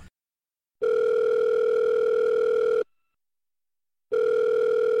phone.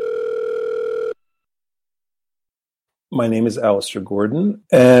 My name is Alistair Gordon,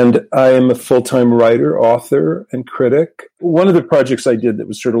 and I am a full-time writer, author, and critic. One of the projects I did that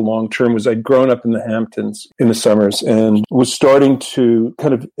was sort of long-term was I'd grown up in the Hamptons in the summers and was starting to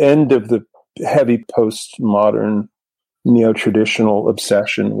kind of end of the heavy postmodern neo-traditional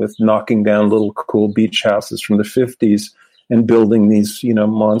obsession with knocking down little cool beach houses from the 50s and building these,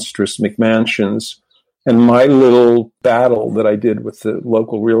 monstrous McMansions. And my little battle that I did with the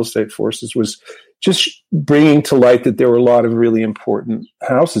local real estate forces was just bringing to light that there were a lot of really important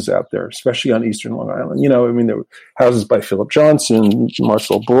houses out there, especially on Eastern Long Island. There were houses by Philip Johnson,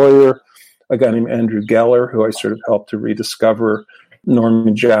 Marcel Breuer, a guy named Andrew Geller, who I sort of helped to rediscover,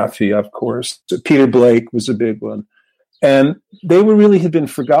 Norman Jaffe, of course. So Peter Blake was a big one. And they had been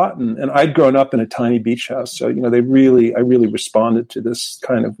forgotten. And I'd grown up in a tiny beach house. So, I really responded to this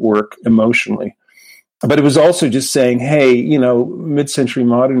kind of work emotionally. But it was also just saying, hey, mid-century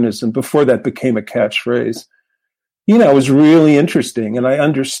modernism, before that became a catchphrase, was really interesting. And I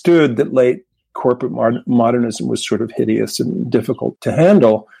understood that late corporate modernism was sort of hideous and difficult to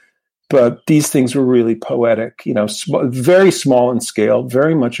handle. But these things were really poetic, very small in scale,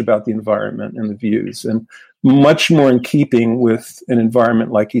 very much about the environment and the views, and much more in keeping with an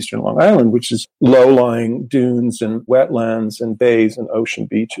environment like Eastern Long Island, which is low-lying dunes and wetlands and bays and ocean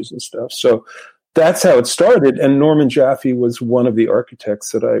beaches and stuff. So that's how it started. And Norman Jaffe was one of the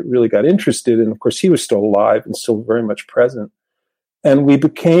architects that I really got interested in. Of course, he was still alive and still very much present. And we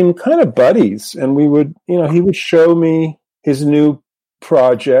became kind of buddies. And we would, he would show me his new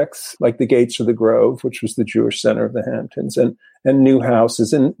projects like the Gates of the Grove, which was the Jewish center of the Hamptons, and new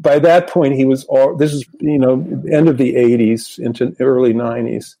houses. And by that point, he was this is, end of the 80s into early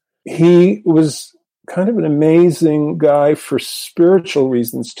 90s. He was kind of an amazing guy for spiritual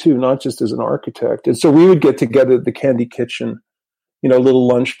reasons too, not just as an architect. And so we would get together at the Candy Kitchen, a little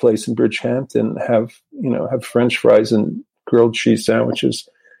lunch place in Bridgehampton, have French fries and grilled cheese sandwiches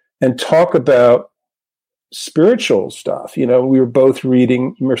and talk about spiritual stuff. We were both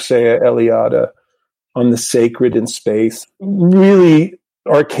reading Mircea Eliade on the sacred in space, really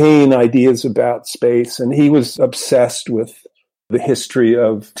arcane ideas about space. And he was obsessed with the history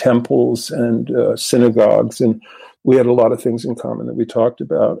of temples and synagogues. And we had a lot of things in common that we talked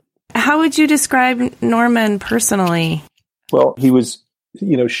about. How would you describe Norman personally? Well, he was,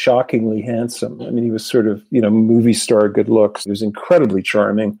 shockingly handsome. I mean, he was sort of, movie star good looks. He was incredibly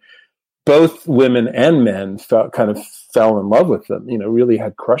charming. Both women and men fell in love with him, really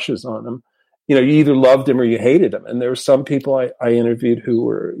had crushes on him. You either loved him or you hated him. And there were some people I interviewed who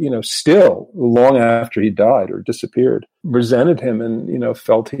were, still long after he died or disappeared, resented him and,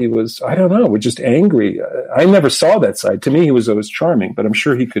 felt he was, I don't know, were just angry. I never saw that side. To me, he was always charming, but I'm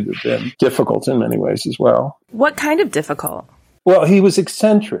sure he could have been difficult in many ways as well. What kind of difficult? Well, he was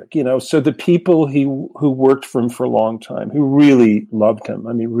eccentric, so the people who worked for him for a long time, who really loved him,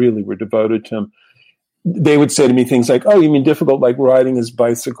 I mean, really were devoted to him, they would say to me things like, oh, you mean difficult like riding his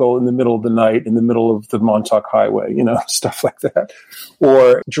bicycle in the middle of the night, in the middle of the Montauk Highway, stuff like that.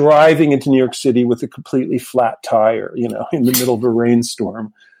 Or driving into New York City with a completely flat tire, in the middle of a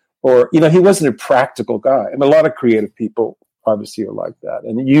rainstorm. Or, he wasn't a practical guy. And a lot of creative people obviously are like that.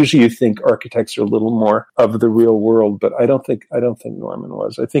 And usually you think architects are a little more of the real world, but I don't think Norman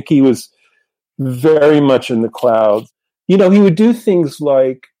was. I think he was very much in the clouds. He would do things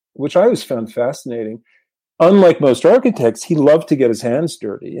like, which I always found fascinating. Unlike most architects, he loved to get his hands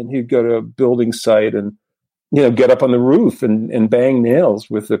dirty, and he'd go to a building site and, get up on the roof and bang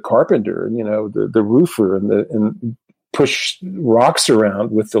nails with the carpenter and, the roofer and push rocks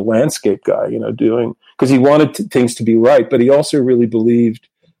around with the landscape guy, doing, because he wanted things to be right, but he also really believed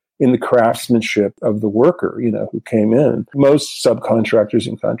in the craftsmanship of the worker, who came in. Most subcontractors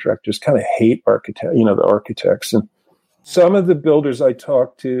and contractors kind of hate the architects. And some of the builders I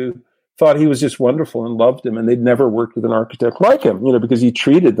talked to thought he was just wonderful and loved him, and they'd never worked with an architect like him, because he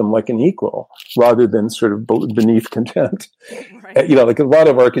treated them like an equal rather than sort of beneath contempt. Right. Like a lot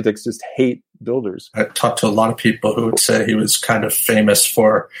of architects just hate builders. I talked to a lot of people who would say he was kind of famous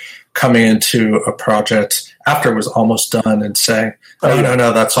for coming into a project after it was almost done and saying,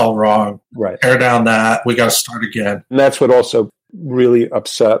 no, that's all wrong. Right. Tear down that. We got to start again. And that's what also really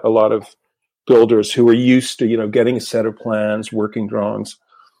upset a lot of builders who were used to, getting a set of plans, working drawings,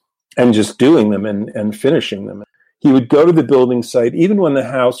 and just doing them and finishing them. He would go to the building site, even when the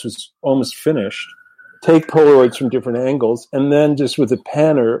house was almost finished, take Polaroids from different angles, and then just with a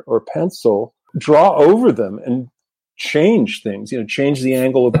pen or pencil, draw over them and change things, change the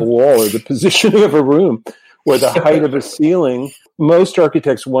angle of the wall or the positioning of a room or the height of a ceiling. Most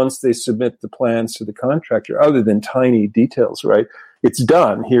architects, once they submit the plans to the contractor, other than tiny details, right, it's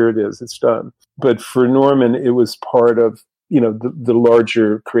done. Here it is. It's done. But for Norman, it was part of the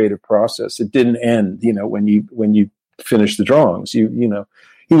larger creative process. It didn't end, when you finish the drawings. He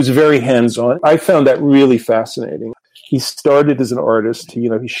was very hands-on. I found that really fascinating. He started as an artist.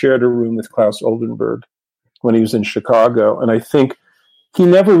 He shared a room with Klaus Oldenburg when he was in Chicago, and I think he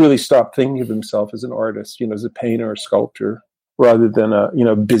never really stopped thinking of himself as an artist, as a painter or sculptor, rather than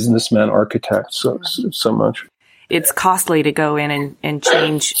a businessman architect so much. It's costly to go in and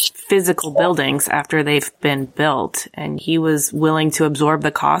change physical buildings after they've been built. And he was willing to absorb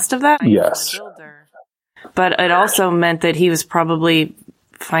the cost of that? Yes. But it also meant that he was probably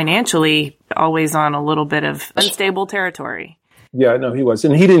financially always on a little bit of unstable territory. Yeah, no, he was.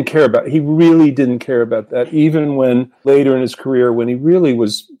 And he really didn't care about that. Even when later in his career, when he really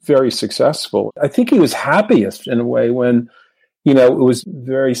was very successful, I think he was happiest in a way when, it was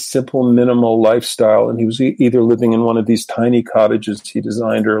very simple, minimal lifestyle. And he was either living in one of these tiny cottages he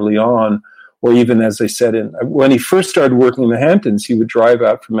designed early on, or even, as I said, when he first started working in the Hamptons, he would drive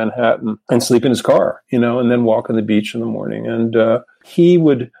out from Manhattan and sleep in his car, and then walk on the beach in the morning. And he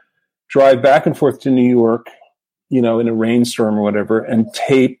would drive back and forth to New York, in a rainstorm or whatever, and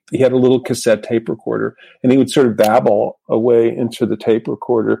he had a little cassette tape recorder, and he would sort of babble away into the tape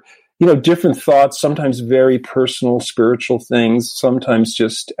recorder, different thoughts, sometimes very personal, spiritual things, sometimes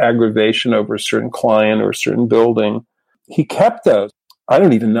just aggravation over a certain client or a certain building. He kept those. I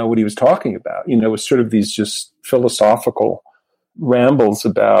don't even know what he was talking about. It was sort of these just philosophical rambles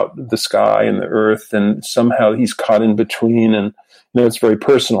about the sky and the earth, and somehow he's caught in between, and it's very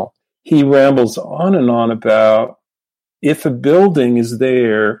personal. He rambles on and on about if a building is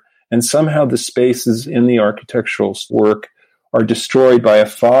there and somehow the spaces in the architectural work are destroyed by a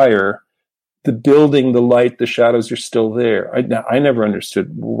fire, the building, the light, the shadows are still there. I never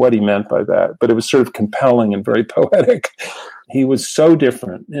understood what he meant by that, but it was sort of compelling and very poetic. He was so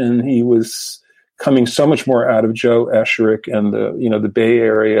different, and he was coming so much more out of Joe Esherick and the Bay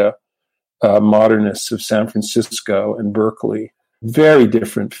Area modernists of San Francisco and Berkeley. Very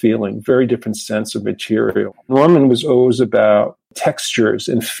different feeling, very different sense of material. Norman was always about textures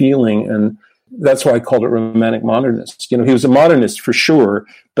and feeling, and that's why I called it romantic modernist. He was a modernist for sure,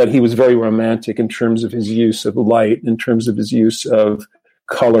 but he was very romantic in terms of his use of light, in terms of his use of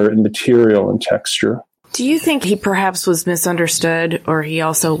color and material and texture. Do you think he perhaps was misunderstood, or he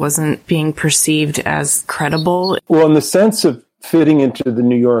also wasn't being perceived as credible? Well, in the sense of fitting into the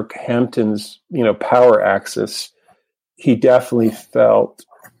New York Hamptons, power axis, he definitely felt,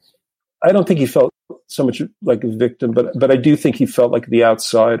 I don't think he felt so much like a victim, but I do think he felt like the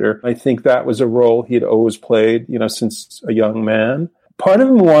outsider. I think that was a role he had always played, since a young man. Part of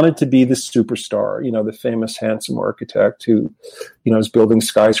him wanted to be the superstar, the famous handsome architect who, is building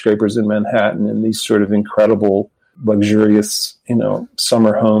skyscrapers in Manhattan and these sort of incredible, luxurious,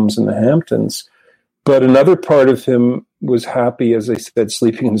 summer homes in the Hamptons. But another part of him was happy, as I said,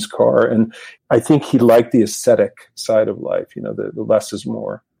 sleeping in his car. And I think he liked the aesthetic side of life, the less is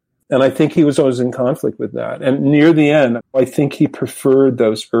more. And I think he was always in conflict with that. And near the end, I think he preferred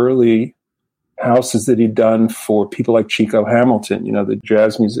those early houses that he'd done for people like Chico Hamilton, the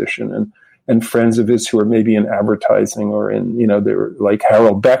jazz musician, and friends of his who were maybe in advertising or in, they were like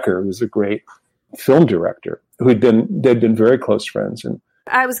Harold Becker, who was a great film director, they'd been very close friends. And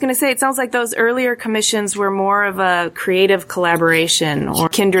I was going to say, it sounds like those earlier commissions were more of a creative collaboration or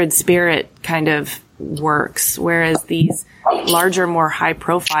kindred spirit kind of works, whereas these larger, more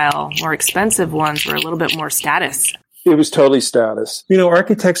high-profile, more expensive ones were a little bit more status. It was totally status.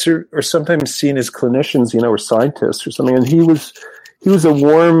 Architects are sometimes seen as clinicians, or scientists or something, and he was a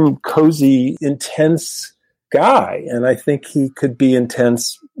warm, cozy, intense guy, and I think he could be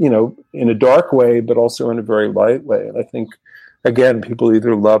intense, in a dark way, but also in a very light way, and I think, again, people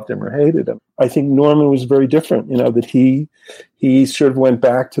either loved him or hated him. I think Norman was very different, that he sort of went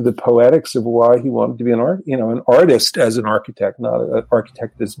back to the poetics of why he wanted to be an artist as an architect, not an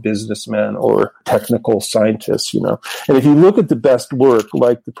architect as businessman or technical scientist, And if you look at the best work,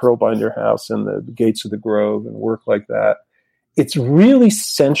 like the Pearlbinder House and the Gates of the Grove and work like that, it's really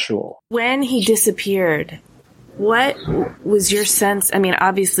sensual. When he disappeared, what was your sense? I mean,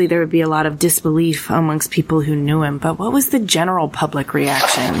 obviously there would be a lot of disbelief amongst people who knew him, but what was the general public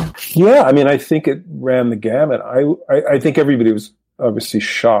reaction? Yeah, I think it ran the gamut. I think everybody was obviously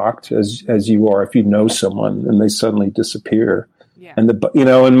shocked, as you are, if you know someone and they suddenly disappear. Yeah. And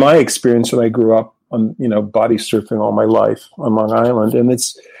in my experience, when I grew up on, body surfing all my life on Long Island, and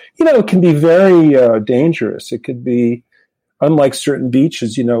it's, it can be very dangerous. It could be, unlike certain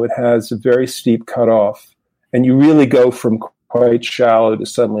beaches, it has a very steep cutoff. And you really go from quite shallow to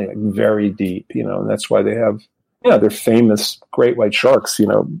suddenly like very deep, and that's why they have, their famous great white sharks,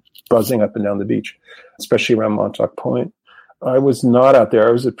 buzzing up and down the beach, especially around Montauk Point. I was not out there.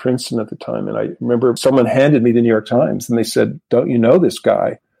 I was at Princeton at the time. And I remember someone handed me the New York Times and they said, "Don't you know this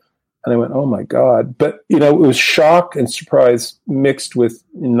guy?" And I went, "Oh my God." But, it was shock and surprise mixed with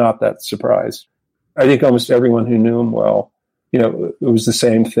not that surprise. I think almost everyone who knew him well, it was the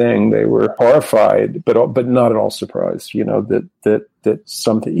same thing. They were horrified, but not at all surprised, that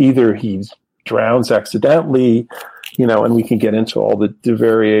something, either he drowns accidentally, and we can get into all the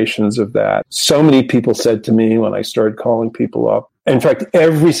variations of that. So many people said to me when I started calling people up, in fact,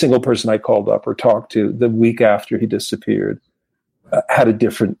 every single person I called up or talked to the week after he disappeared had a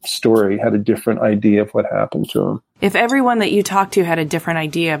different story, had a different idea of what happened to him. If everyone that you talked to had a different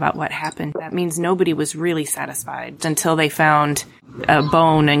idea about what happened, that means nobody was really satisfied until they found a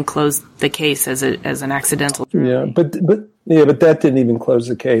bone and closed the case as an accidental. Yeah, but that didn't even close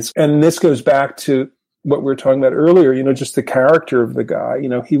the case. And this goes back to what we were talking about earlier, just the character of the guy.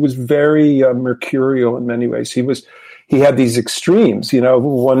 He was very mercurial in many ways. He had these extremes,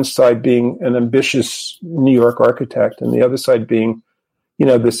 one side being an ambitious New York architect and the other side being,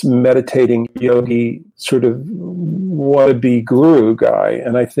 this meditating yogi sort of wannabe guru guy,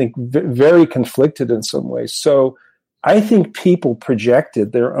 and I think very conflicted in some ways. So I think people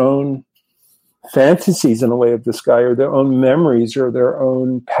projected their own fantasies in a way of this guy, or their own memories, or their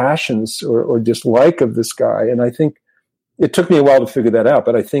own passions or dislike of this guy. And I think it took me a while to figure that out,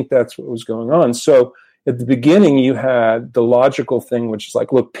 but I think that's what was going on. So at the beginning, you had the logical thing, which is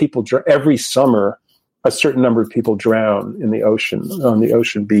like, look, people every summer, a certain number of people drown in the ocean, on the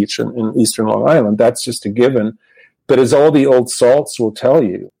ocean beach in eastern Long Island. That's just a given. But as all the old salts will tell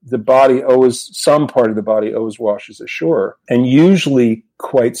you, some part of the body always washes ashore, and usually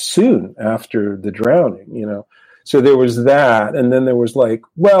quite soon after the drowning, So there was that. And then there was like,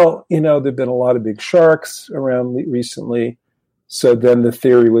 there've been a lot of big sharks around recently. So then the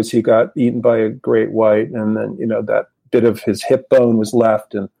theory was he got eaten by a great white, and then, that bit of his hip bone was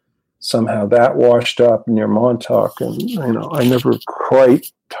left, and somehow that washed up near Montauk. And, I never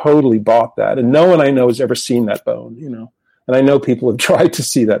quite totally bought that. And no one I know has ever seen that bone, And I know people have tried to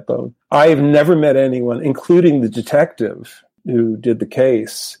see that bone. I have never met anyone, including the detective who did the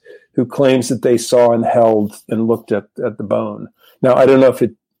case, who claims that they saw and held and looked at the bone. Now, I don't know if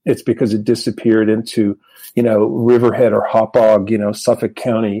it's because it disappeared into, Riverhead or Hauppauge, Suffolk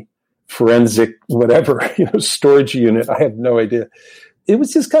County forensic, whatever, storage unit. I have no idea. It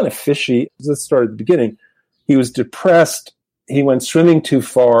was just kind of fishy. Let's start at the beginning. He was depressed. He went swimming too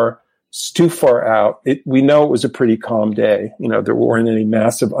far out. We know it was a pretty calm day. There weren't any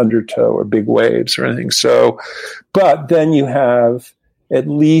massive undertow or big waves or anything. So, but then you have at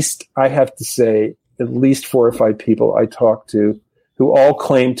least 4 or 5 people I talked to who all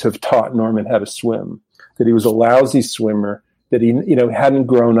claimed to have taught Norman how to swim, that he was a lousy swimmer, that he, hadn't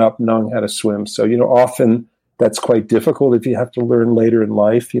grown up knowing how to swim. So, often that's quite difficult if you have to learn later in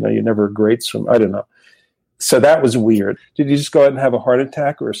life. You're never a great swimmer. I don't know. So that was weird. Did he just go ahead and have a heart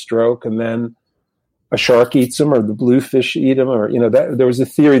attack or a stroke, and then a shark eats him, or the bluefish eat him? Or, there was a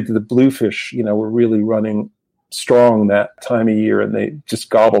theory that the bluefish, were really running strong that time of year, and they just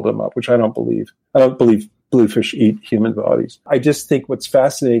gobbled him up, which I don't believe. I don't believe bluefish eat human bodies. I just think what's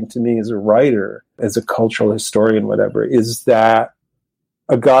fascinating to me as a writer, as a cultural historian, whatever, is that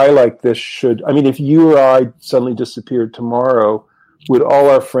a guy like this if you or I suddenly disappeared tomorrow, would all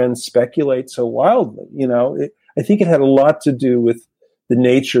our friends speculate so wildly? I think it had a lot to do with the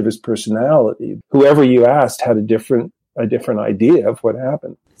nature of his personality. Whoever you asked had a different idea of what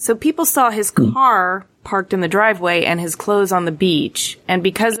happened. So people saw his car parked in the driveway and his clothes on the beach. And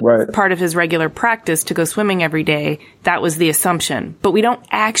because it was part of his regular practice to go swimming every day, that was the assumption. But we don't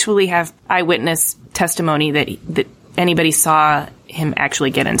actually have eyewitness testimony that anybody saw him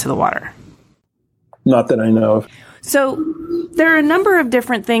actually get into the water. Not that I know of. So there are a number of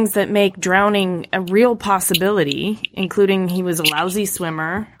different things that make drowning a real possibility, including he was a lousy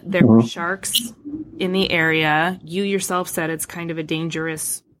swimmer. There were sharks in the area. You yourself said it's kind of a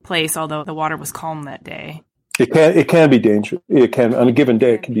dangerous place, although the water was calm that day. It can be dangerous. It can, on a given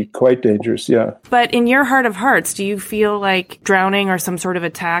day, it can be quite dangerous, yeah. But in your heart of hearts, do you feel like drowning or some sort of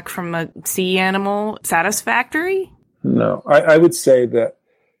attack from a sea animal satisfactory? No. I would say that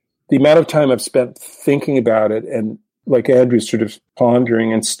the amount of time I've spent thinking about it, and like Andrew, sort of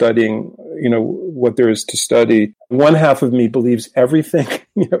pondering and studying, what there is to study, one half of me believes everything,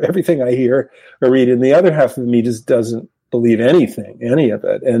 everything I hear or read, and the other half of me just doesn't believe any of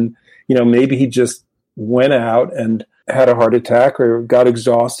it. And, maybe he just went out and had a heart attack or got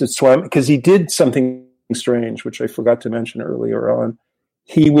exhausted, swam, because he did something strange, which I forgot to mention earlier on.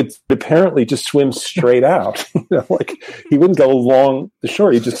 He would apparently just swim straight out. He wouldn't go along the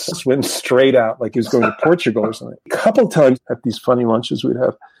shore. He'd just swim straight out like he was going to Portugal or something. A couple of times at these funny lunches we'd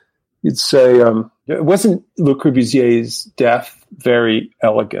have, you'd say, it wasn't Le Corbusier's death very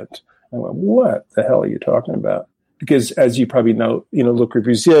elegant? I went, what the hell are you talking about? Because as you probably know, Le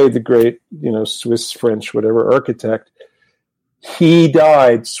Corbusier, the great, Swiss, French, whatever architect, he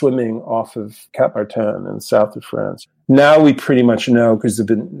died swimming off of Cap Martin in the south of France. Now we pretty much know, because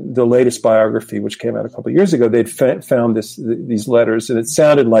the latest biography, which came out a couple of years ago, they'd found these letters, and it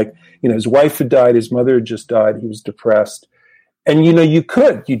sounded like, his wife had died, his mother had just died, he was depressed. And,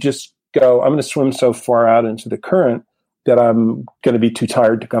 you just go, I'm going to swim so far out into the current that I'm going to be too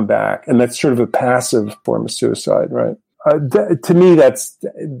tired to come back. And that's sort of a passive form of suicide, right? To me,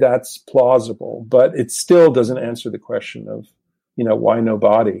 that's plausible, but it still doesn't answer the question of, why no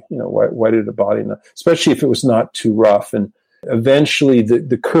body? Why did a body not? Especially if it was not too rough. And eventually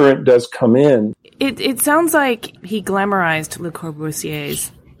the current does come in. It sounds like he glamorized Le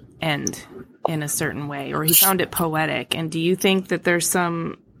Corbusier's end in a certain way, or he found it poetic. And do you think that there's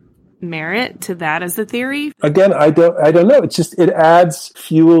some merit to that as a theory? Again, I don't know. It's just, it adds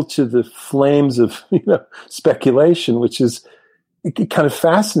fuel to the flames of, speculation, which is kind of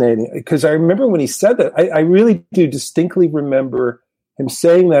fascinating. Because I remember when he said that, I really do distinctly remember him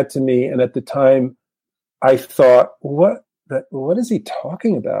saying that to me. And at the time I thought, what is he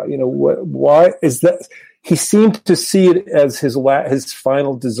talking about? Why is that? He seemed to see it as his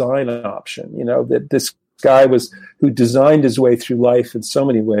final design option, that this guy who designed his way through life in so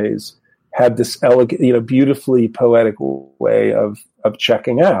many ways, had this elegant, beautifully poetic way of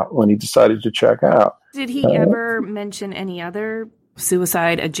checking out when he decided to check out. Did he ever mention any other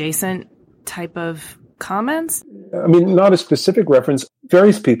suicide adjacent type of comments? I mean, not a specific reference.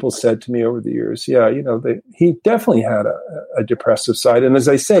 Various people said to me over the years, he definitely had a depressive side. And as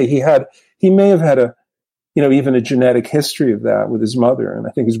I say, he may have had even a genetic history of that with his mother. And I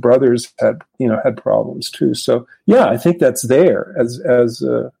think his brothers had problems too. So yeah, I think that's there as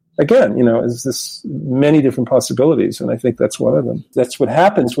this many different possibilities. And I think that's one of them. That's what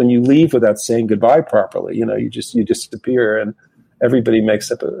happens when you leave without saying goodbye properly. You disappear and everybody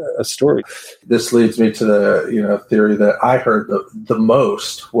makes up a story. This leads me to the, theory that I heard the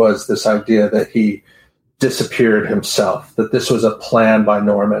most was this idea that he disappeared himself, that this was a plan by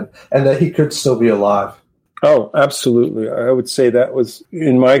Norman and that he could still be alive. Oh, absolutely. I would say that was,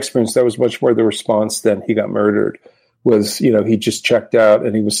 in my experience, that was much more the response than he got murdered. Was, he just checked out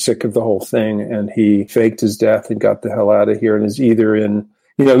and he was sick of the whole thing and he faked his death and got the hell out of here and is either in,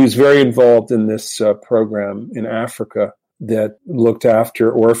 he was very involved in this program in Africa that looked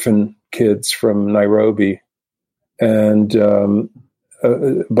after orphan kids from Nairobi. And a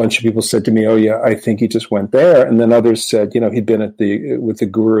bunch of people said to me, oh yeah, I think he just went there. And then others said, he'd been with the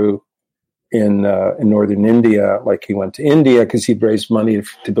guru in northern India, like he went to India because he'd raised money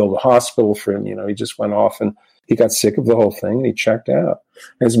to build a hospital for him. He just went off and he got sick of the whole thing and he checked out.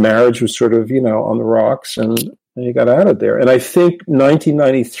 His marriage was sort of, on the rocks and he got out of there. And I think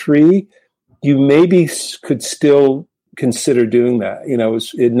 1993, you maybe could still consider doing that.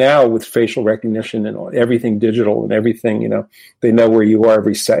 Now with facial recognition and everything digital and everything, they know where you are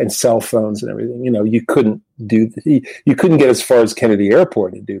and cell phones and everything. You couldn't get as far as Kennedy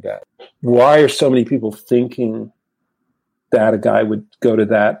Airport to do that. Why are so many people thinking that a guy would go to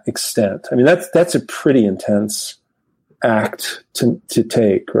that extent? I mean, that's a pretty intense act to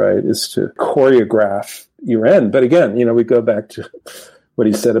take, right? Is to choreograph your end. But again, we go back to what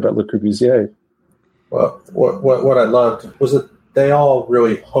he said about Le Corbusier. Well, what I loved was that they all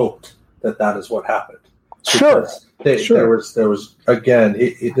really hoped that is what happened. Sure. There was again,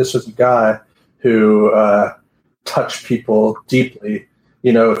 this was a guy who touched people deeply.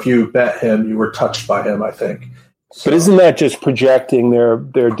 If you met him, you were touched by him, I think. So, but isn't that just projecting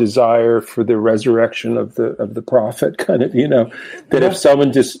their desire for the resurrection of the prophet? Kind of, that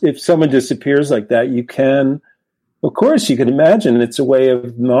if someone disappears like that, you can. Of course, you can imagine it's a way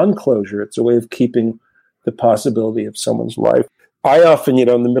of non-closure. It's a way of keeping the possibility of someone's life. I often,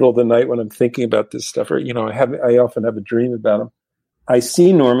 in the middle of the night when I'm thinking about this stuff, or, I often have a dream about him. I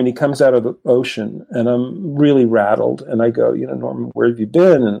see Norman, he comes out of the ocean and I'm really rattled. And I go, Norman, where have you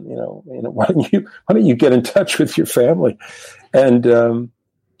been? And, why don't you get in touch with your family? And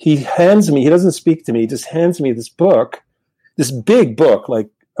he doesn't speak to me. He just hands me this book, this big book, like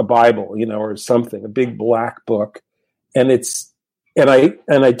a Bible, or something, a big black book. And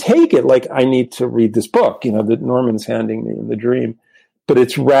I take it like I need to read this book, that Norman's handing me in the dream, but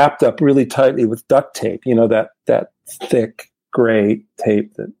it's wrapped up really tightly with duct tape, that thick gray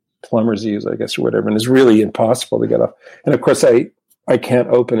tape that plumbers use, I guess, or whatever. And it's really impossible to get off. And of course I can't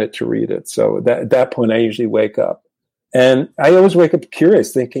open it to read it. So at that point I usually wake up. And I always wake up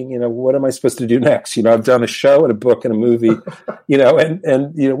curious, thinking, what am I supposed to do next? I've done a show and a book and a movie,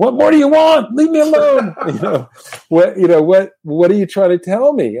 and what more do you want? Leave me alone. What are you trying to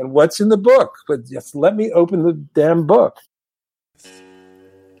tell me? And what's in the book? But just let me open the damn book.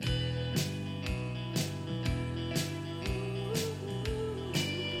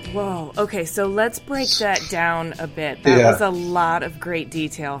 Whoa. Okay, so let's break that down a bit. That was a lot of great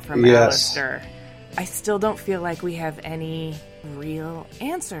detail from Alistair. I still don't feel like we have any real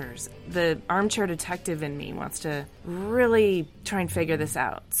answers. The armchair detective in me wants to really try and figure this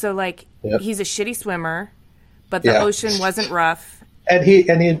out. So, he's a shitty swimmer, but the ocean wasn't rough. And he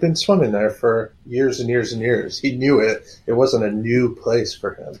had been swimming there for years and years and years. He knew it. It wasn't a new place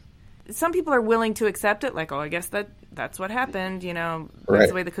for him. Some people are willing to accept it, like, oh, I guess that's what happened, Right. That's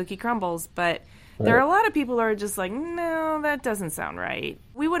the way the cookie crumbles. But there are a lot of people who are just like, no, that doesn't sound right.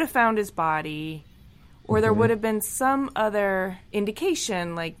 We would have found his body. Or there would have been some other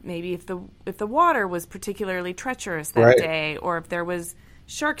indication, like maybe if the water was particularly treacherous that day, or if there was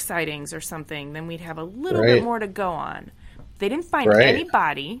shark sightings or something, then we'd have a little bit more to go on. They didn't find any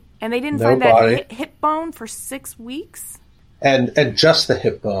body, and they didn't find that hip bone for 6 weeks. And just the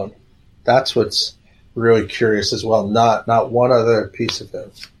hip bone. That's what's really curious as well. Not one other piece of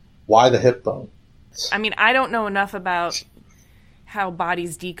it. Why the hip bone? I mean, I don't know enough about how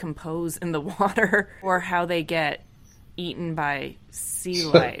bodies decompose in the water or how they get eaten by sea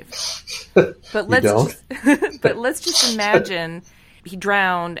life. But let's just imagine he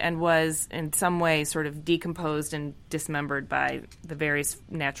drowned and was in some way sort of decomposed and dismembered by the various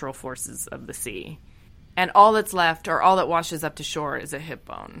natural forces of the sea. And all that's left, or all that washes up to shore, is a hip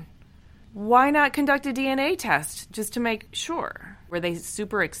bone. Why not conduct a DNA test just to make sure? Were they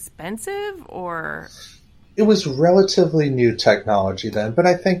super expensive, or? It was relatively new technology then, but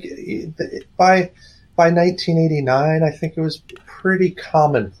I think by 1989, I think it was pretty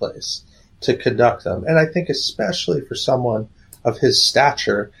commonplace to conduct them. And I think especially for someone of his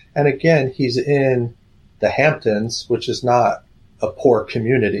stature, and again, he's in the Hamptons, which is not a poor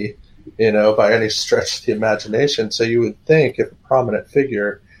community, by any stretch of the imagination. So you would think if a prominent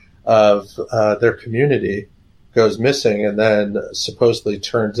figure of their community goes missing and then supposedly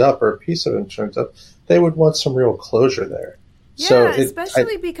turns up, or a piece of him turns up, they would want some real closure there. Yeah,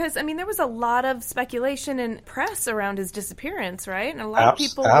 especially because, there was a lot of speculation and press around his disappearance, right? And a lot of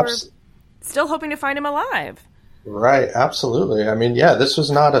people were still hoping to find him alive. Right, absolutely. This was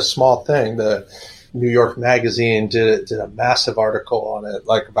not a small thing. The New York Magazine did a massive article on it,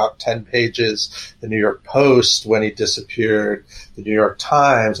 like about 10 pages. The New York Post, when he disappeared, the New York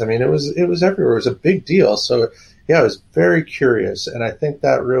Times. It was everywhere. It was a big deal. So, yeah, I was very curious. And I think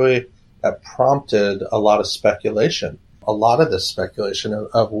that prompted a lot of speculation. A lot of this speculation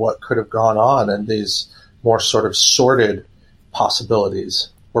of what could have gone on, and these more sort of sordid possibilities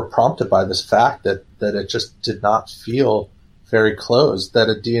were prompted by this fact that it just did not feel very closed, that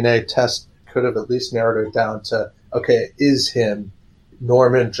a DNA test could have at least narrowed it down to, okay, is him,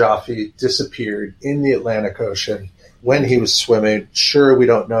 Norman Jaffe, disappeared in the Atlantic Ocean when he was swimming. Sure, we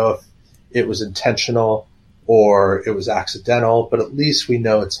don't know if it was intentional or it was accidental, but at least we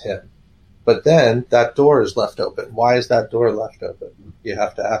know it's him. But then that door is left open. Why is that door left open? You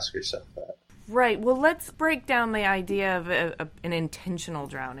have to ask yourself that. Right. Well, let's break down the idea of an intentional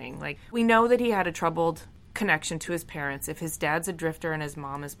drowning. Like, we know that he had a troubled connection to his parents. If his dad's a drifter and his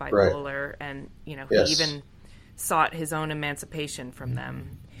mom is bipolar, and, he even sought his own emancipation from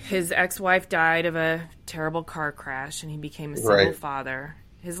them. His ex-wife died of a terrible car crash, and he became a single father.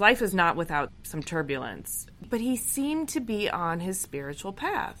 His life is not without some turbulence, but he seemed to be on his spiritual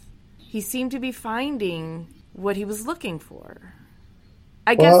path. He seemed to be finding what he was looking for.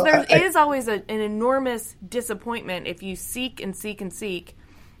 I guess there is always an enormous disappointment if you seek and seek and seek,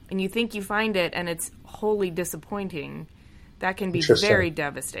 and you think you find it, and it's wholly disappointing. That can be very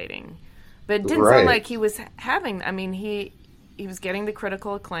devastating. But it didn't sound like he was having. He was getting the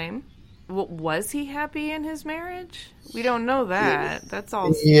critical acclaim. Was he happy in his marriage? We don't know that. That's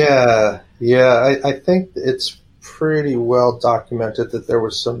all. Yeah. I think it's pretty well documented that there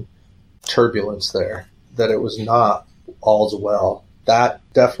was some turbulence there, that it was not all's well. That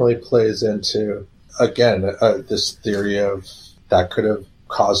definitely plays into, again, this theory of that could have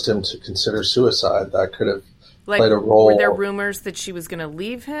caused him to consider suicide. That could have played a role. Were there rumors that she was going to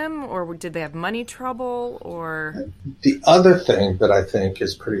leave him, or did they have money trouble? Or the other thing that I think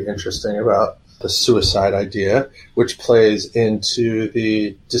is pretty interesting about the suicide idea, which plays into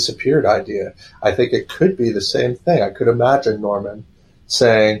the disappeared idea, I think it could be the same thing. I could imagine Norman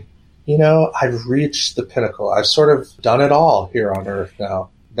saying, I've reached the pinnacle. I've sort of done it all here on Earth now.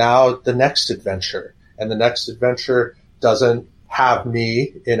 Now the next adventure. And the next adventure doesn't have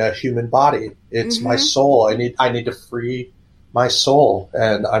me in a human body. It's my soul. I need to free my soul,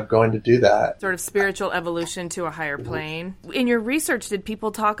 and I'm going to do that. Sort of spiritual evolution to a higher plane. In your research, did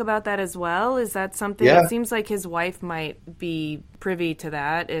people talk about that as well? Is that something? It seems like his wife might be privy to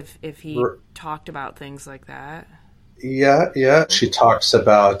that if he talked about things like that. Yeah. She talks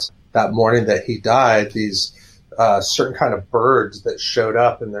about that morning that he died, these certain kind of birds that showed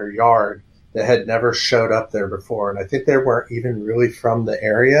up in their yard that had never showed up there before. And I think they weren't even really from the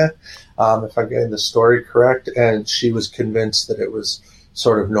area, if I'm getting the story correct. And she was convinced that it was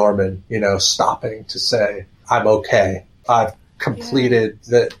sort of Norman, stopping to say, I'm okay. I've completed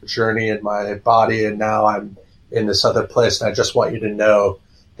the journey in my body, and now I'm in this other place, and I just want you to know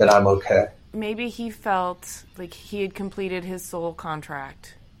that I'm okay. Maybe he felt like he had completed his soul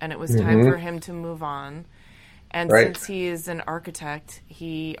contract, and it was time for him to move on. And since he is an architect,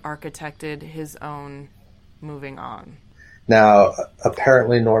 he architected his own moving on. Now,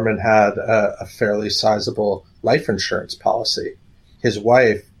 apparently Norman had a fairly sizable life insurance policy. his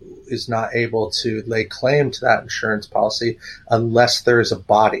wife is not able to lay claim to that insurance policy unless there is a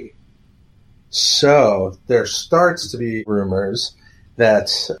body. So there starts to be rumors that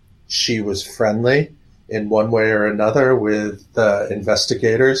she was friendly in one way or another with the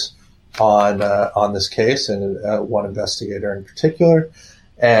investigators on this case, and one investigator in particular,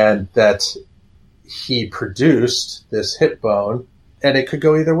 and that he produced this hip bone. And it could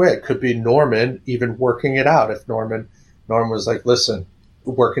go either way. It could be Norman even working it out. If Norman was like, listen,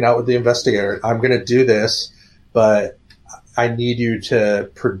 working out with the investigator, I'm going to do this, but I need you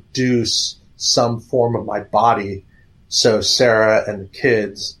to produce some form of my body so Sarah and the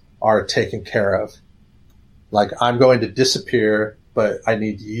kids are taken care of. Like, I'm going to disappear, but I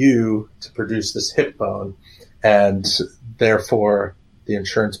need you to produce this hip bone, and therefore the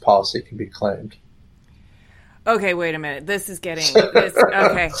insurance policy can be claimed. Okay, wait a minute. This is getting...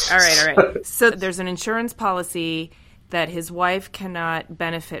 okay, all right. So there's an insurance policy that his wife cannot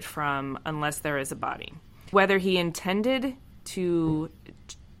benefit from unless there is a body. Whether he intended to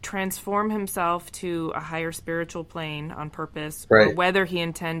transform himself to a higher spiritual plane on purpose, right, or whether he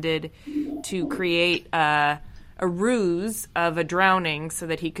intended to create a ruse of a drowning so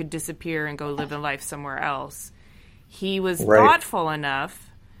that he could disappear and go live a life somewhere else, he was thoughtful enough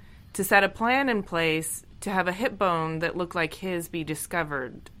to set a plan in place to have a hip bone that looked like his be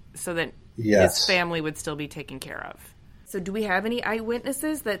discovered so that his family would still be taken care of. So do we have any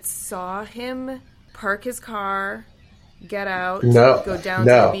eyewitnesses that saw him park his car, get out, go down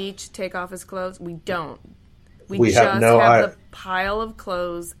to the beach, take off his clothes? We don't. We just have the pile of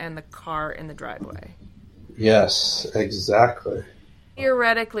clothes and the car in the driveway. Yes, exactly.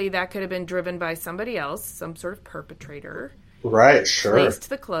 Theoretically, that could have been driven by somebody else, some sort of perpetrator. Right, sure. Placed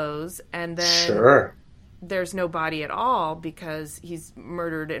the clothes, and then there's no body at all because he's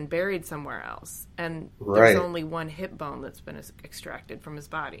murdered and buried somewhere else. And there's only one hip bone that's been extracted from his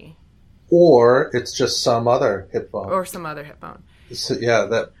body. Or it's just some other hip bone. So,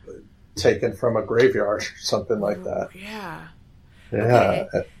 that taken from a graveyard or something like that. Yeah. Yeah.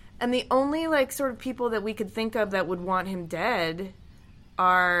 Okay. And the only sort of people that we could think of that would want him dead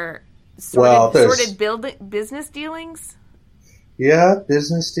are sordid business dealings. Yeah,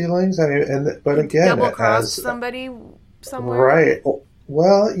 business dealings. I mean, but again, double-crossed somebody somewhere, right?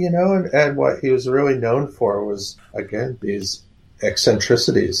 Well, and what he was really known for was, again, these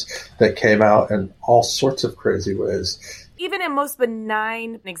eccentricities that came out in all sorts of crazy ways. Even a most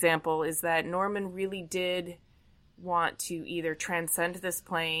benign example is that Norman really did want to either transcend this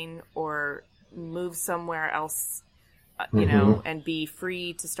plane or move somewhere else, and be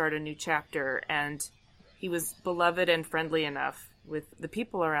free to start a new chapter. And he was beloved and friendly enough with the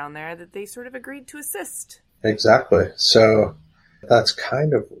people around there that they sort of agreed to assist. Exactly. So that's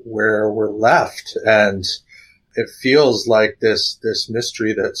kind of where we're left. And it feels like this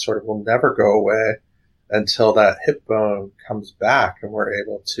mystery that sort of will never go away until that hip bone comes back and we're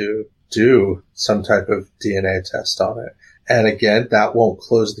able to do some type of DNA test on it. And again, that won't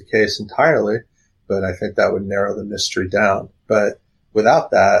close the case entirely, but I think that would narrow the mystery down. But without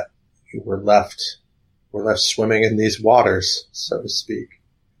that, we're left swimming in these waters, so to speak.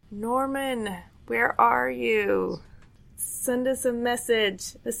 Norman, where are you? Send us a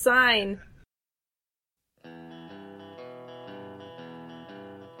message, a sign.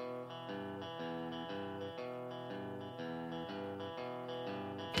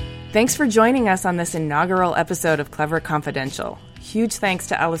 Thanks for joining us on this inaugural episode of Clever Confidential. Huge thanks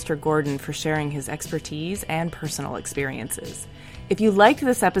to Alistair Gordon for sharing his expertise and personal experiences. If you liked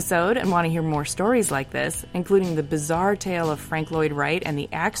this episode and want to hear more stories like this, including the bizarre tale of Frank Lloyd Wright and the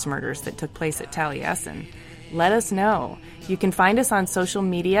axe murders that took place at Taliesin, let us know. You can find us on social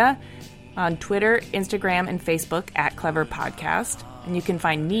media, on Twitter, Instagram, and Facebook at Clever Podcast. And you can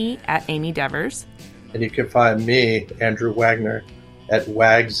find me at Amy Devers. And you can find me, Andrew Wagner, at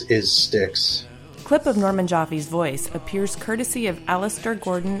Wags Is Sticks. Clip of Norman Jaffe's voice appears courtesy of Alistair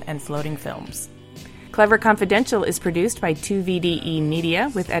Gordon and Floating Films. Clever Confidential is produced by 2VDE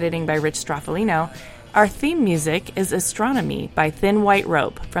Media with editing by Rich Straffolino. Our theme music is Astronomy by Thin White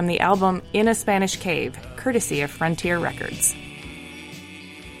Rope from the album In a Spanish Cave, courtesy of Frontier Records.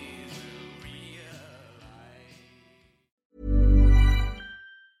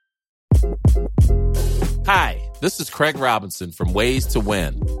 Hi, this is Craig Robinson from Ways to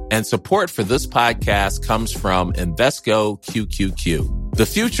Win, and support for this podcast comes from Invesco QQQ. The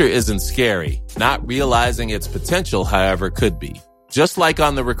future isn't scary. Not realizing its potential, however, could be. Just like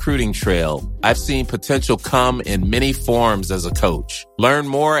on the recruiting trail, I've seen potential come in many forms as a coach. Learn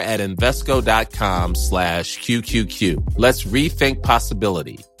more at Invesco.com/QQQ. Let's rethink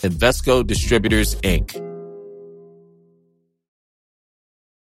possibility. Invesco Distributors, Inc.